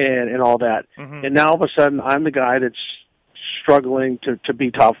all that. Mm-hmm. And now all of a sudden I'm the guy that's struggling to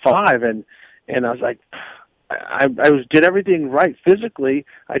be top five, and I was like, I did everything right physically.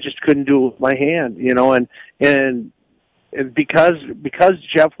 I just couldn't do it with my hand, and because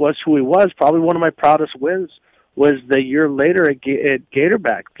Jeff was who he was, probably one of my proudest wins was the year later at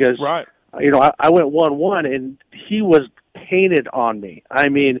Gatorback, because right. I went 1-1 and he was painted on me. I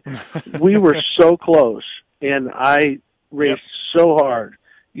mean, we were so close, and I raced so hard,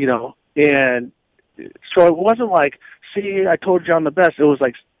 and so it wasn't like, see, I told you I'm the best. It's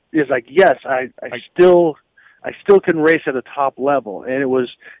like yes, I still can race at a top level, and it was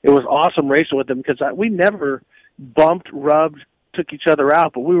awesome racing with him because we never bumped, rubbed, took each other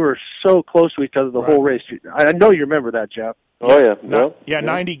out, but we were so close to each other the right. whole race. I know you remember that, Jeff. Oh yeah, yeah,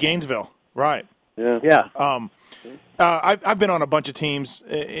 90 Gainesville, right? Yeah. I've been on a bunch of teams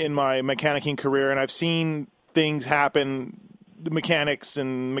in my mechanicking career, and I've seen things happen, the mechanics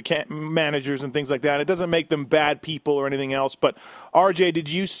and managers and things like that. It doesn't make them bad people or anything else. But RJ,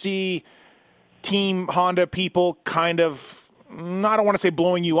 did you see Team Honda people kind of, I don't want to say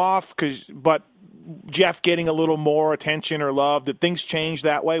blowing you off, but Jeff getting a little more attention or love? Did things change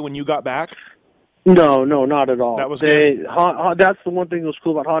that way when you got back? No, not at all. That was good. That's the one thing that was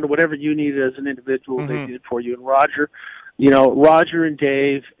cool about Honda. Whatever you needed as an individual, mm-hmm. they did for you. And Roger and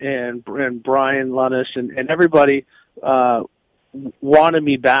Dave and Brian Lunnis and everybody wanted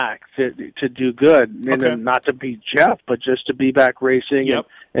me back to do good, and okay. not to beat Jeff, but just to be back racing yep.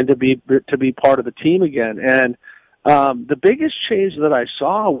 and to be part of the team again. And the biggest change that I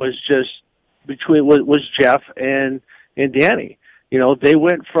saw was just was Jeff and Danny. They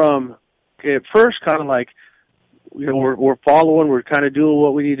went from at first kind of like, we're following, we're kind of doing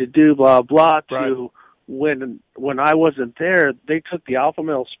what we need to do, blah blah, right. to when I wasn't there, they took the alpha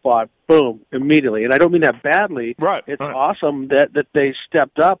male spot, boom, immediately. And I don't mean that badly. Right. It's right. awesome that they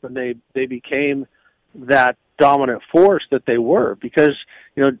stepped up and they became that dominant force that they were, because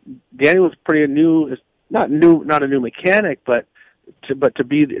Danny was pretty not a new mechanic, but to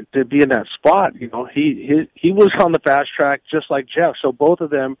be in that spot, he was on the fast track just like Jeff. So both of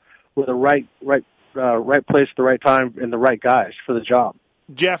them were the right place at the right time and the right guys for the job.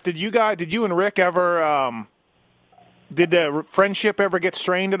 Jeff, did you and Rick ever Did the friendship ever get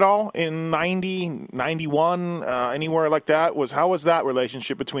strained at all in 90, 91, anywhere like that? How was that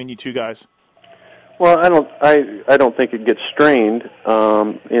relationship between you two guys? Well, I don't think it gets strained.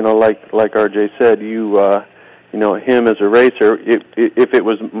 Like RJ said, him as a racer, if it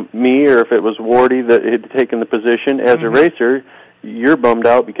was me or if it was Wardy that had taken the position as a racer, you're bummed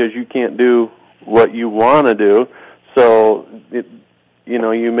out because you can't do what you want to do. So,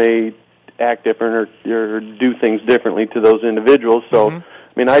 you may act different or do things differently to those individuals. So, I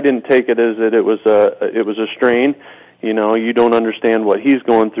mean, I didn't take it as that it was a strain. You don't understand what he's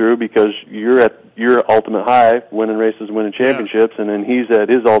going through because you're at your ultimate high, winning races, winning championships, and then he's at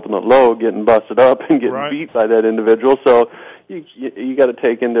his ultimate low, getting busted up and getting beat by that individual. So you got to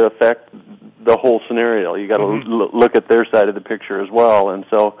take into effect the whole scenario. You got to look at their side of the picture as well, and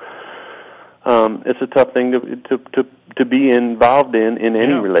so it's a tough thing to be involved in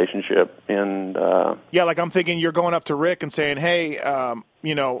any relationship. And like I'm thinking you're going up to Rick and saying, "Hey,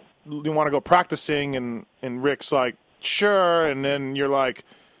 you want to go practicing?" and Rick's like, "Sure," and then you're like,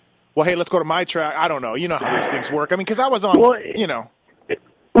 "Well, hey, let's go to my track." I don't know. You know how these things work. I mean, because I was on, Well,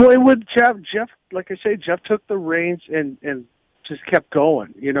 with Jeff, like I say, Jeff took the reins and just kept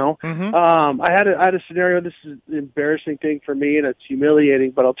going. I had a scenario. This is an embarrassing thing for me, and it's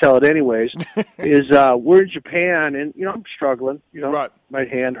humiliating, but I'll tell it anyways. Is we're in Japan, and I'm struggling. My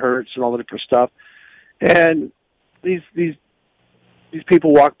hand hurts and all the different stuff, and these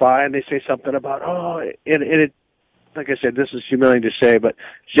people walk by and they say something about and it. Like I said, this is humiliating to say, but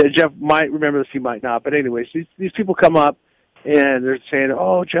Jeff might remember this, he might not. But anyways, these people come up and they're saying,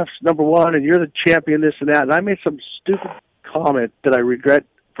 "Oh, Jeff's number one, and you're the champion, this and that." And I made some stupid comment that I regret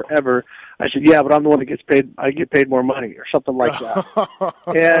forever. I said, "Yeah, but I'm the one that gets paid. I get paid more money," or something like that.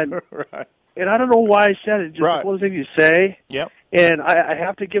 And I don't know why I said it. Just one of the things you say. Yep. And I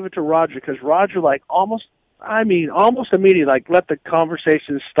have to give it to Roger because Roger, almost immediately, let the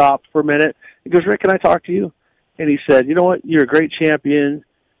conversation stop for a minute. He goes, "Rick, can I talk to you?" And he said, "You know what? You're a great champion.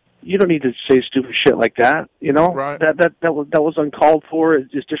 You don't need to say stupid shit like that. That was uncalled for.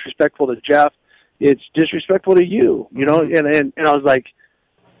 It's just disrespectful to Jeff. It's disrespectful to you. And I was like,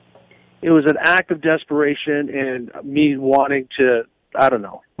 it was an act of desperation and me wanting to, I don't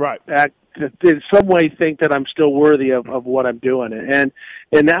know, act in some way think that I'm still worthy of what I'm doing. And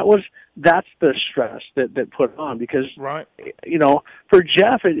that's the stress that put on because for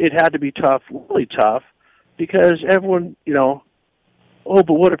Jeff it had to be tough, really tough. Because everyone, but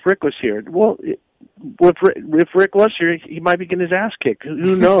what if Rick was here? Well, if Rick was here, he might be getting his ass kicked.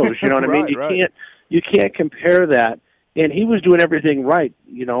 Who knows? You know what I mean? You can't compare that. And he was doing everything right,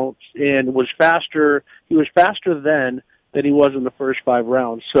 and was faster. He was faster then than he was in the first 5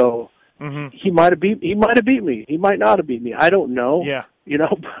 rounds. So he might have beat me. He might not have beat me. I don't know. Yeah.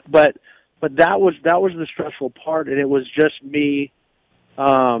 But that was the stressful part, and it was just me.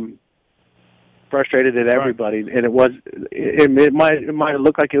 Frustrated at everybody, and it might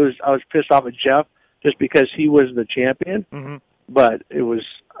look like I was pissed off at Jeff just because he was the champion, but I was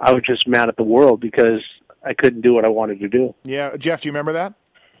just mad at the world because I couldn't do what I wanted to do. Yeah, Jeff, do you remember that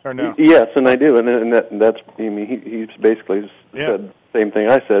or no? Yes, and I do, and that's he's basically said the same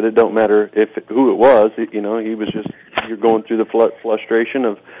thing I said. It don't matter who it was, he was just you're going through the frustration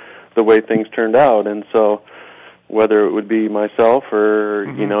of the way things turned out, and so. Whether it would be myself or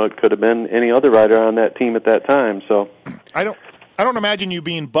it could have been any other rider on that team at that time. So I don't imagine you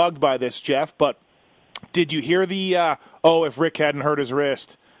being bugged by this, Jeff. But did you hear the if Rick hadn't hurt his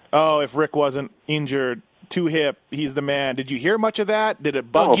wrist, if Rick wasn't injured, too hip, he's the man? Did you hear much of that? Did it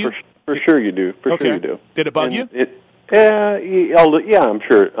bug you? For sure you do. For sure you do. Did it bug you? Yeah, I'm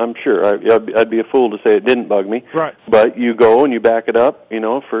sure. I'd be a fool to say it didn't bug me. Right. But you go and you back it up,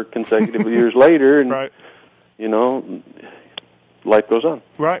 for consecutive years later, and. Right. Life goes on.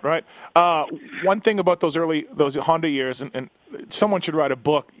 Right. One thing about those Honda years, and someone should write a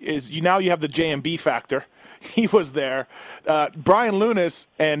book, is now you have the J&B factor. He was there. Brian Lunas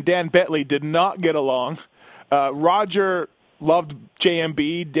and Dan Bentley did not get along. Roger loved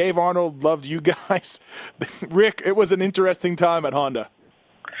J&B. Dave Arnold loved you guys. Rick, it was an interesting time at Honda.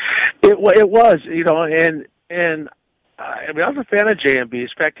 It was, and I was a fan of J&B. In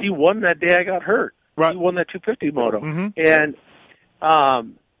fact, he won that day I got hurt. Right. He won that 250 moto, and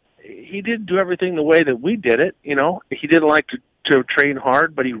he didn't do everything the way that we did it. He didn't like to train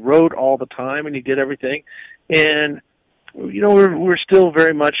hard, but he rode all the time and he did everything. And we're still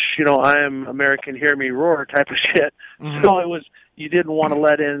very much I'm American, hear me roar type of shit. So it was you didn't want to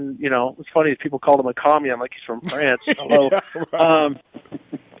let in. It's funny people called him a commune like he's from France. Hello.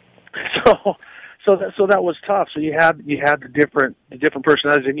 So that was tough. So you had the different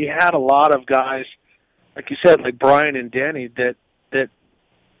personalities, and you had a lot of guys. Like you said, like Brian and Danny, that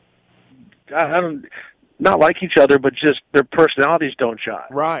I don't not like each other, but just their personalities don't jive.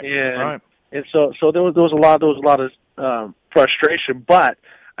 Right. And so there was a lot of frustration, but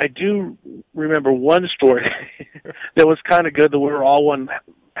I do remember one story that was kind of good, that we were all one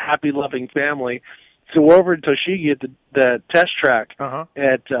happy, loving family. So we're over in Toshigi at the test track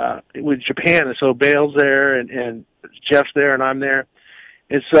with Japan, and so Bale's there, and Jeff's there, and I'm there.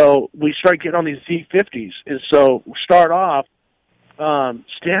 And so we start getting on these Z50s. And so we start off,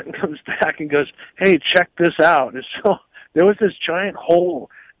 Stanton comes back and goes, "Hey, check this out." And so there was this giant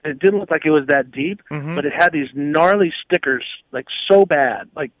hole. And it didn't look like it was that deep, but it had these gnarly stickers, like so bad,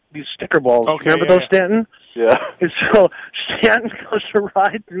 like these sticker balls. Okay, Remember those, Stanton? Yeah. And so Stanton goes to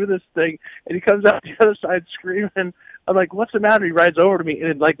ride through this thing, and he comes out the other side screaming. I'm like, "What's the matter?" He rides over to me, and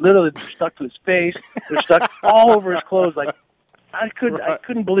it like literally stuck to his face. They're stuck all over his clothes. Like I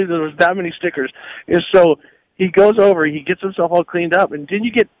couldn't believe there was that many stickers. And so he goes over, he gets himself all cleaned up, and didn't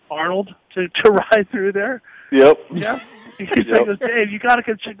you get Arnold to ride through there? Yep. Yeah. He goes, "Dave, you got to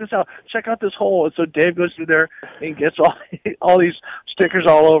come check this out. Check out this hole." And so Dave goes through there and gets all these stickers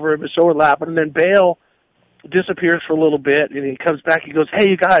all over him, and so we're laughing. And then Bale disappears for a little bit, and he comes back. He goes, "Hey,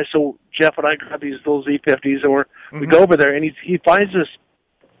 you guys." So Jeff and I grab these little Z50s, and we go over there, and he finds this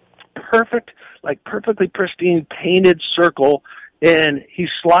perfectly pristine painted circle, and he's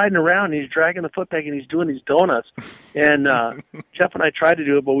sliding around, and he's dragging the foot peg, and he's doing these donuts. And Jeff and I tried to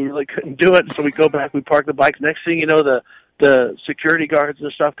do it, but we really couldn't do it. So we go back, we park the bikes. Next thing you know, the security guards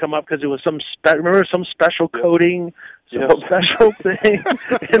and stuff come up because it was some special coating, some special thing,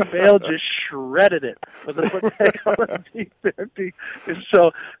 and Bale just shredded it with a foot peg on the Z50. And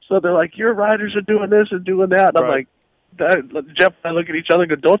so they're like, "Your riders are doing this and doing that." And I'm like, Jeff and I look at each other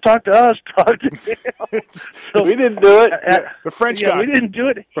and go, "Don't talk to us, talk to him." So we didn't do it. The French guy. We didn't do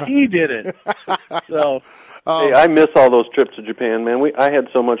it. He did it. So hey, I miss all those trips to Japan, man. I had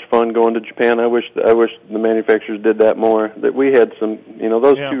so much fun going to Japan. I wish the manufacturers did that more. That we had some,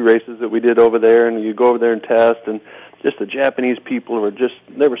 those 2 races that we did over there, and you go over there and test, and just the Japanese people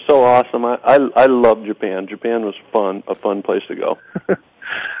they were so awesome. I loved Japan. Japan was a fun place to go.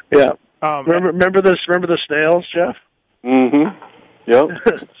 Yeah. Remember the snails, Jeff? Mm-hmm.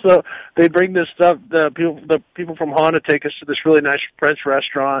 Yep. So they bring this stuff. The people from Honda take us to this really nice French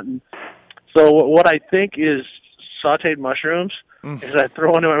restaurant, and so what I think is sautéed mushrooms is I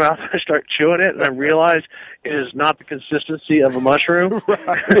throw it into my mouth and I start chewing it, and I realize it is not the consistency of a mushroom.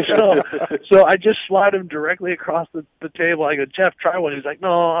 So I just slide him directly across the table. I go, "Jeff, try one." He's like,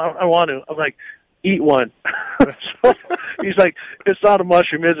 "No, I want to." I'm like, "Eat one." So he's like, "It's not a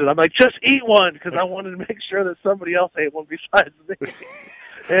mushroom, is it?" I'm like, "Just eat one," because I wanted to make sure that somebody else ate one besides me.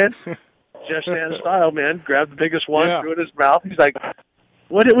 And Jeff Stanton style, man, grabbed the biggest one, threw it in his mouth. He's like,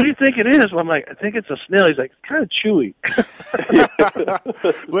 What do you think it is?" I'm like, "I think it's a snail." He's like, "It's kind of chewy."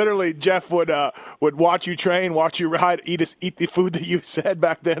 Literally, Jeff would watch you train, watch you ride, eat the food that you said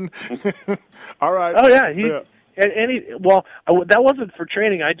back then. All right. Oh yeah, that wasn't for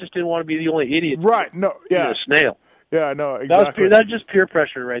training. I just didn't want to be the only idiot. Right. No. Yeah. A snail. Yeah. No. Exactly. That was just peer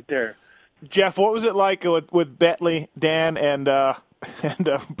pressure right there. Jeff, what was it like with Bentley, Dan, and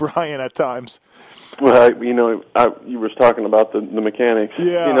Brian at times? Well, you were talking about the mechanics.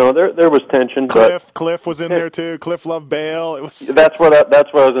 Yeah. There was tension. Cliff was in there too. Cliff loved Bale. That's what I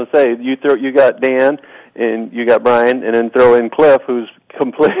was going to say. You got Dan and you got Brian, and then throw in Cliff, who's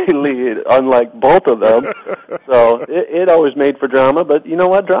completely unlike both of them. So it always made for drama. But you know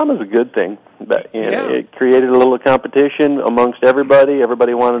what? Drama's a good thing. It created a little competition amongst everybody.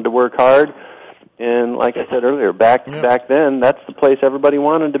 Everybody wanted to work hard. And like I said earlier, back then, that's the place everybody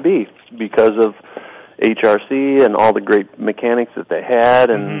wanted to be because of HRC and all the great mechanics that they had,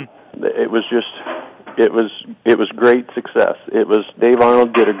 and it was great success. Dave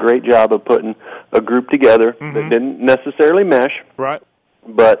Arnold did a great job of putting a group together that didn't necessarily mesh, right?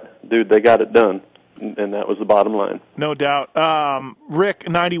 But dude, they got it done, and that was the bottom line. No doubt. Rick,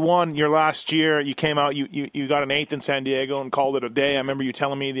 91, your last year, you came out, you got an 8th in San Diego and called it a day. I remember you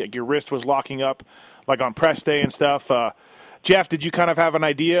telling me that your wrist was locking up, like on press day and stuff. Jeff, did you kind of have an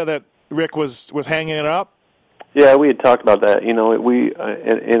idea that Rick was hanging it up? Yeah, we had talked about that.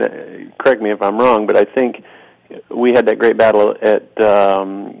 Correct me if I'm wrong, but I think we had that great battle at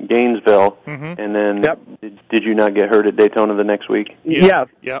Gainesville, and then did you not get hurt at Daytona the next week? Yeah.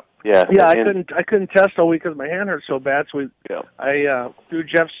 Yeah. I couldn't test all week because my hand hurt so bad. So I threw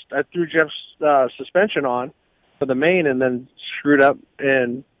Jeff's suspension on for the main, and then screwed up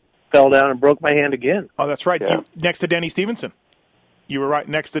and fell down and broke my hand again. Oh, that's right. Yeah. Next to Denny Stevenson. You were right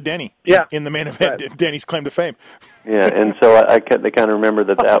next to Denny. Yeah. In the main event, right. Denny's claim to fame. Yeah, and so I kind of remember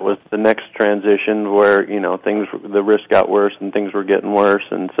that was the next transition where the risk got worse and things were getting worse,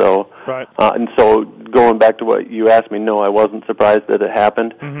 and so right. And so going back to what you asked me, no, I wasn't surprised that it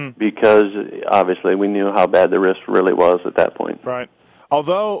happened because obviously we knew how bad the risk really was at that point. Right.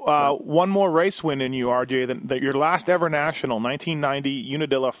 Although one more race win in you, RJ, than your last ever national, 1990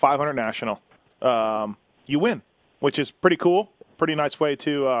 Unadilla 500 National, you win, which is pretty cool. Pretty nice way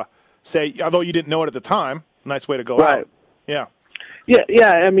to say, although you didn't know it at the time. Nice way to go out. Yeah. Yeah.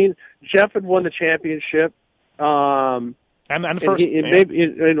 I mean, Jeff had won the championship. And the first,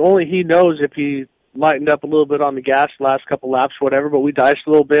 and only he knows if he lightened up a little bit on the gas the last couple laps, whatever. But we diced a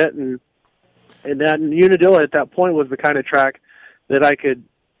little bit, and that Unadilla at that point was the kind of track that I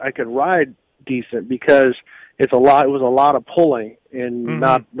could ride decent because it was a lot of pulling and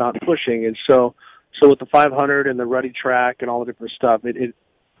not pushing, and so with the 500 and the ruddy track and all the different stuff,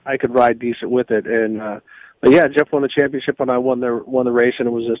 I could ride decent with it, and. But yeah, Jeff won the championship when I won the race, and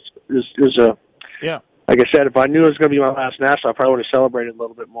it was a Like I said, if I knew it was going to be my last national, I probably would have celebrated a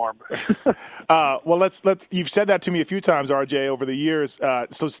little bit more. Well, let's. You've said that to me a few times, RJ, over the years.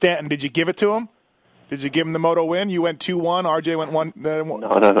 So Stanton, did you give it to him? Did you give him the moto win? You went 2-1. RJ went 1.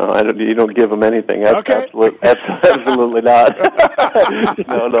 No. You don't give him anything. Okay. Absolutely not.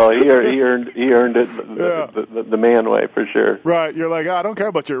 No. He earned it the man way for sure. Right. You're like, I don't care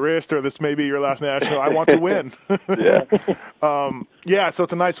about your wrist or this may be your last national. I want to win. Yeah. So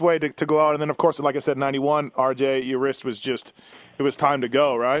it's a nice way to go out. And then, of course, like I said, 91, RJ, your wrist was it was time to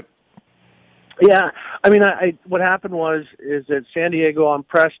go, right? Yeah, I mean, what happened is that San Diego on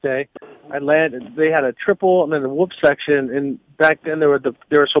press day, I landed. They had a triple and then the whoop section, and back then they were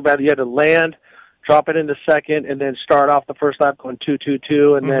so bad you had to land, drop it into second, and then start off the first lap going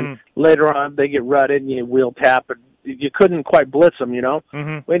 2-2-2, and then later on they get rutted and you wheel tap, and you couldn't quite blitz them, you know.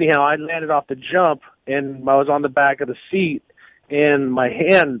 Well, anyhow, I landed off the jump and I was on the back of the seat, and my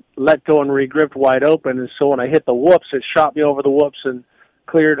hand let go and regripped wide open, and so when I hit the whoops, it shot me over the whoops and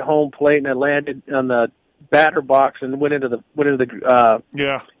cleared home plate, and I landed on the batter box and went into the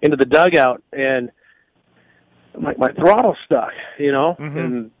dugout, and my throttle stuck, you know.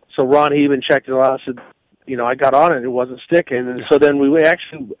 And so Ron, he even checked it out. I said, I got on it, it wasn't sticking. And so then we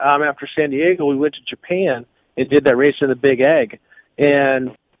actually after San Diego, we went to Japan and did that race in the Big Egg.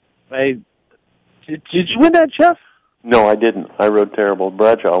 And did you win that, Jeff? No, I didn't. I rode terrible.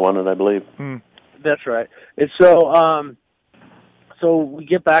 Bradshaw won it, I believe. That's right. And so so we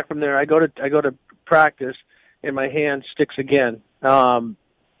get back from there. I go to practice, and my hand sticks again. And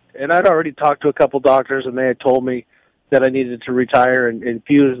I'd already talked to a couple doctors, and they had told me that I needed to retire and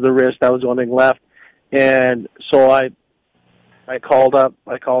fuse the wrist. That was the only thing left. And so I called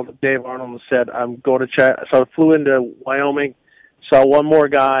Dave Arnold and said, I'm going to check. So I flew into Wyoming, saw one more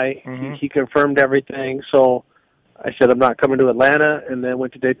guy. He confirmed everything. So I said, I'm not coming to Atlanta, and then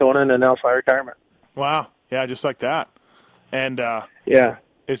went to Daytona and announced my retirement. Wow. Yeah, just like that. And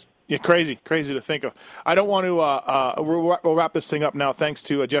it's crazy to think of. I don't want to. We'll wrap this thing up now. Thanks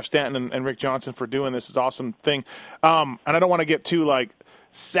to Jeff Stanton and Rick Johnson for doing this awesome thing. And I don't want to get too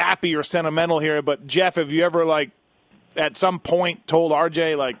sappy or sentimental here, but Jeff, have you ever at some point told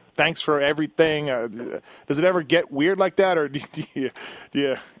RJ thanks for everything? Does it ever get weird like that, or do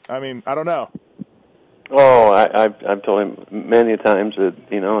you? I mean, I don't know. Oh, I've told him many times that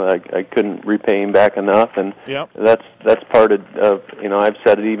I couldn't repay him back enough, and that's part of I've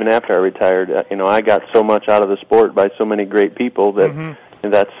said it even after I retired. I got so much out of the sport by so many great people that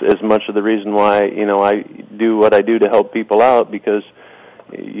that's as much of the reason why I do what I do to help people out, because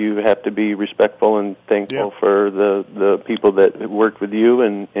you have to be respectful and thankful for the people that worked with you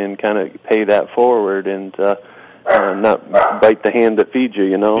and kind of pay that forward and not bite the hand that feeds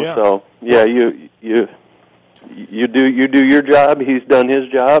you. So you do your job. He's done his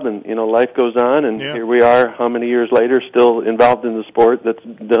job, and life goes on. And here we are, how many years later, still involved in the sport that's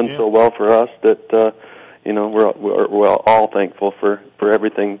done so well for us that we're all thankful for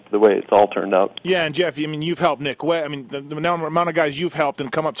everything, the way it's all turned out. Yeah, and Jeff, I mean, you've helped Nick. I mean, the amount of guys you've helped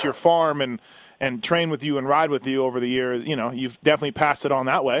and come up to your farm and train with you and ride with you over the years, you've definitely passed it on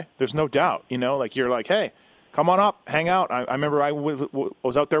that way. There's no doubt. You're like, hey, come on up, hang out. I remember I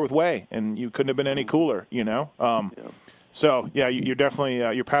was out there with Way, and you couldn't have been any cooler, So, you're definitely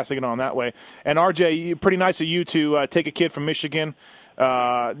you're passing it on that way. And, RJ, pretty nice of you to take a kid from Michigan,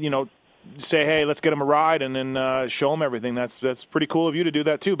 say, hey, let's get him a ride, and then show him everything. That's pretty cool of you to do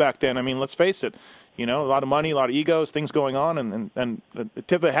that, too, back then. I mean, let's face it, a lot of money, a lot of egos, things going on, and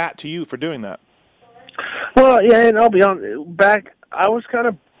tip the hat to you for doing that. Well, yeah, and I'll be honest, I was kind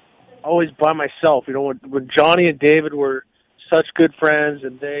of always by myself. When Johnny and David were such good friends,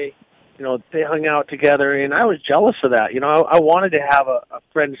 and they they hung out together, and I was jealous of that. I wanted to have a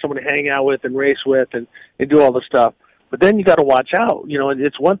friend, someone to hang out with and race with and do all the stuff. But then you got to watch out.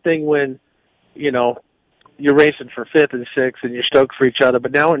 It's one thing when, you're racing for 5th and 6th and you're stoked for each other.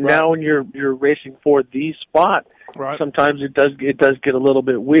 But now when you're racing for the spot, sometimes it does get a little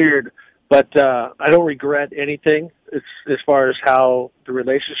bit weird. But I don't regret anything as far as how the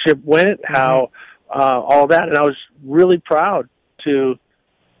relationship went, how all that. And I was really proud to,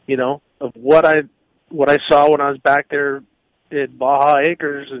 of what I saw when I was back there at Baja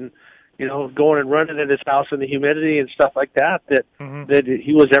Acres and, going and running at his house in the humidity and stuff like that, that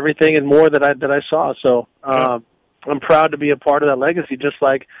he was everything and more that I saw. So I'm proud to be a part of that legacy, just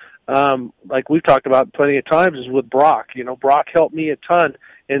like we've talked about plenty of times is with Brock. Brock helped me a ton,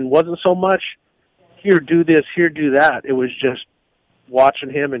 and wasn't so much, here, do this, here, do that. It was just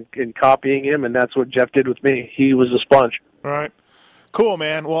watching him and copying him, and that's what Jeff did with me. He was a sponge. All right. Cool,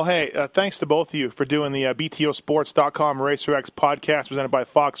 man. Well, hey, thanks to both of you for doing the BTOsports.com RacerX podcast presented by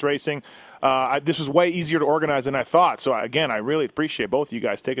Fox Racing. This was way easier to organize than I thought. So, again, I really appreciate both of you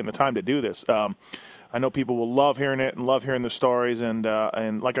guys taking the time to do this. I know people will love hearing it and love hearing the stories. And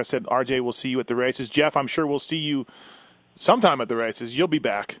like I said, RJ will see you at the races. Jeff, I'm sure we'll see you sometime at the races. You'll be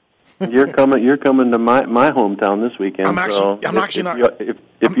back. You're coming to my hometown this weekend. I'm actually not.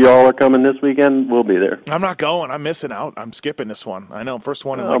 If you all are coming this weekend, we'll be there. I'm not going. I'm missing out. I'm skipping this one. I know, first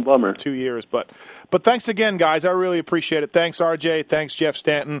one in bummer. 2 years. But thanks again, guys. I really appreciate it. Thanks, RJ. Thanks, Jeff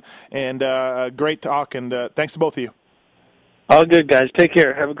Stanton. And great talk. And thanks to both of you. All good, guys. Take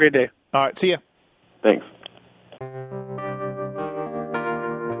care. Have a great day. All right. See ya. Thanks.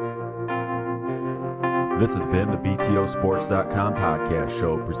 This has been the BTOsports.com podcast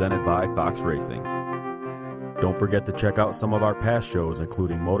show presented by Fox Racing. Don't forget to check out some of our past shows,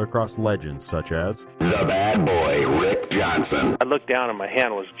 including motocross legends such as The Bad Boy, Rick Johnson. I looked down and my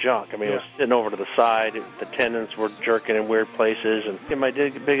hand was junk. I mean, it was sitting over to the side. The tendons were jerking in weird places. And my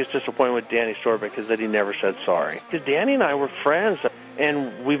biggest disappointment with Danny Storbeck is that he never said sorry. Because Danny and I were friends,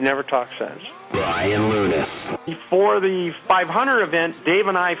 and we've never talked since. Brian Lunas. Before the 500 event, Dave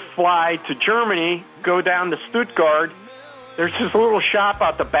and I fly to Germany, go down to Stuttgart. There's this little shop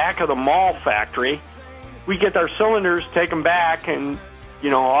out the back of the mall factory. We get our cylinders, take them back, and,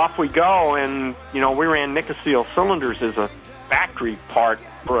 off we go. And, we ran Nicosil cylinders as a factory part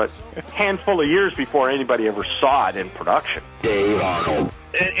for a handful of years before anybody ever saw it in production. Dave Arnold.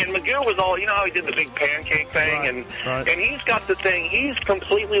 And Magoo was all, how he did the big pancake thing, and he's got the thing, he's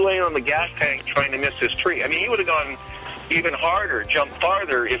completely laying on the gas tank trying to miss his tree. I mean, he would have gone even harder, jumped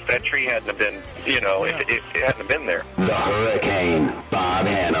farther if that tree hadn't have been, if it hadn't have been there. The Hurricane, Bob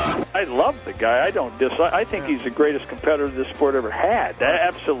Hanna. I love the guy. I don't dislike. I think he's the greatest competitor this sport ever had.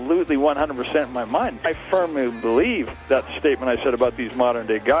 Absolutely 100% in my mind. I firmly believe that statement I said about these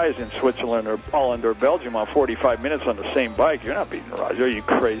modern-day guys in Switzerland or Holland or Belgium on 45 minutes on the same bike. You're not beating Roger. Are you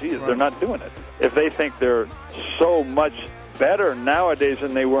crazy? They're not doing it. If they think they're so much better nowadays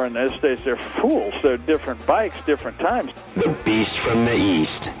than they were in those days, they're fools. They're different bikes, different times. The Beast from the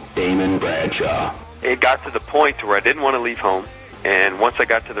East, Damon Bradshaw. It got to the point to where I didn't want to leave home, and once I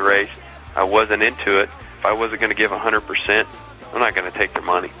got to the race, I wasn't into it. If I wasn't going to give 100%, I'm not going to take their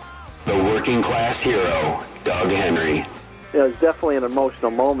money. The working class hero, Doug Henry. It was definitely an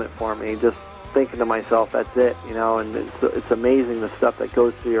emotional moment for me, just thinking to myself, that's it, and it's amazing the stuff that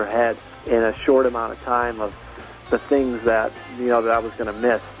goes through your head in a short amount of time of the things that, that I was going to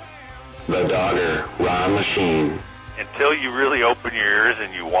miss. The Dogger, Ron Lachine. Until you really open your ears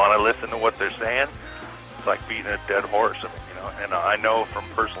and you want to listen to what they're saying, it's like beating a dead horse. I mean, and I know from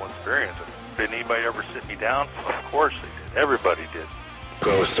personal experience, did anybody ever sit me down? Of course they did. Everybody did.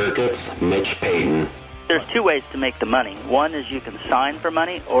 Pro Circuits, Mitch Payton. There's two ways to make the money. One is you can sign for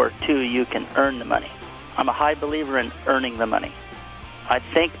money, or two, you can earn the money. I'm a high believer in earning the money. I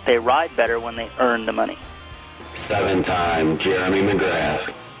think they ride better when they earn the money. 7-time Jeremy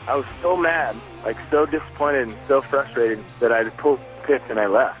McGrath. I was so mad, so disappointed and so frustrated that I pulled pits and I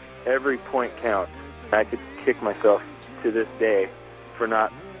left. Every point counts. I could kick myself to this day for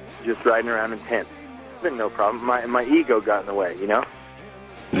not just riding around in tents. It's been no problem. My ego got in the way,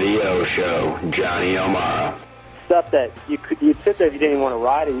 The O Show, Johnny O'Mara. Stuff that you'd sit there if you didn't even want to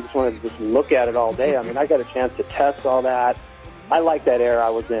ride it, you just wanted to just look at it all day. I mean, I got a chance to test all that. I like that era I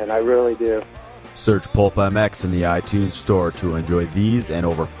was in. I really do. Search Pulp MX in the iTunes store to enjoy these and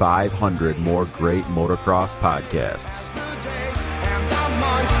over 500 more great motocross podcasts.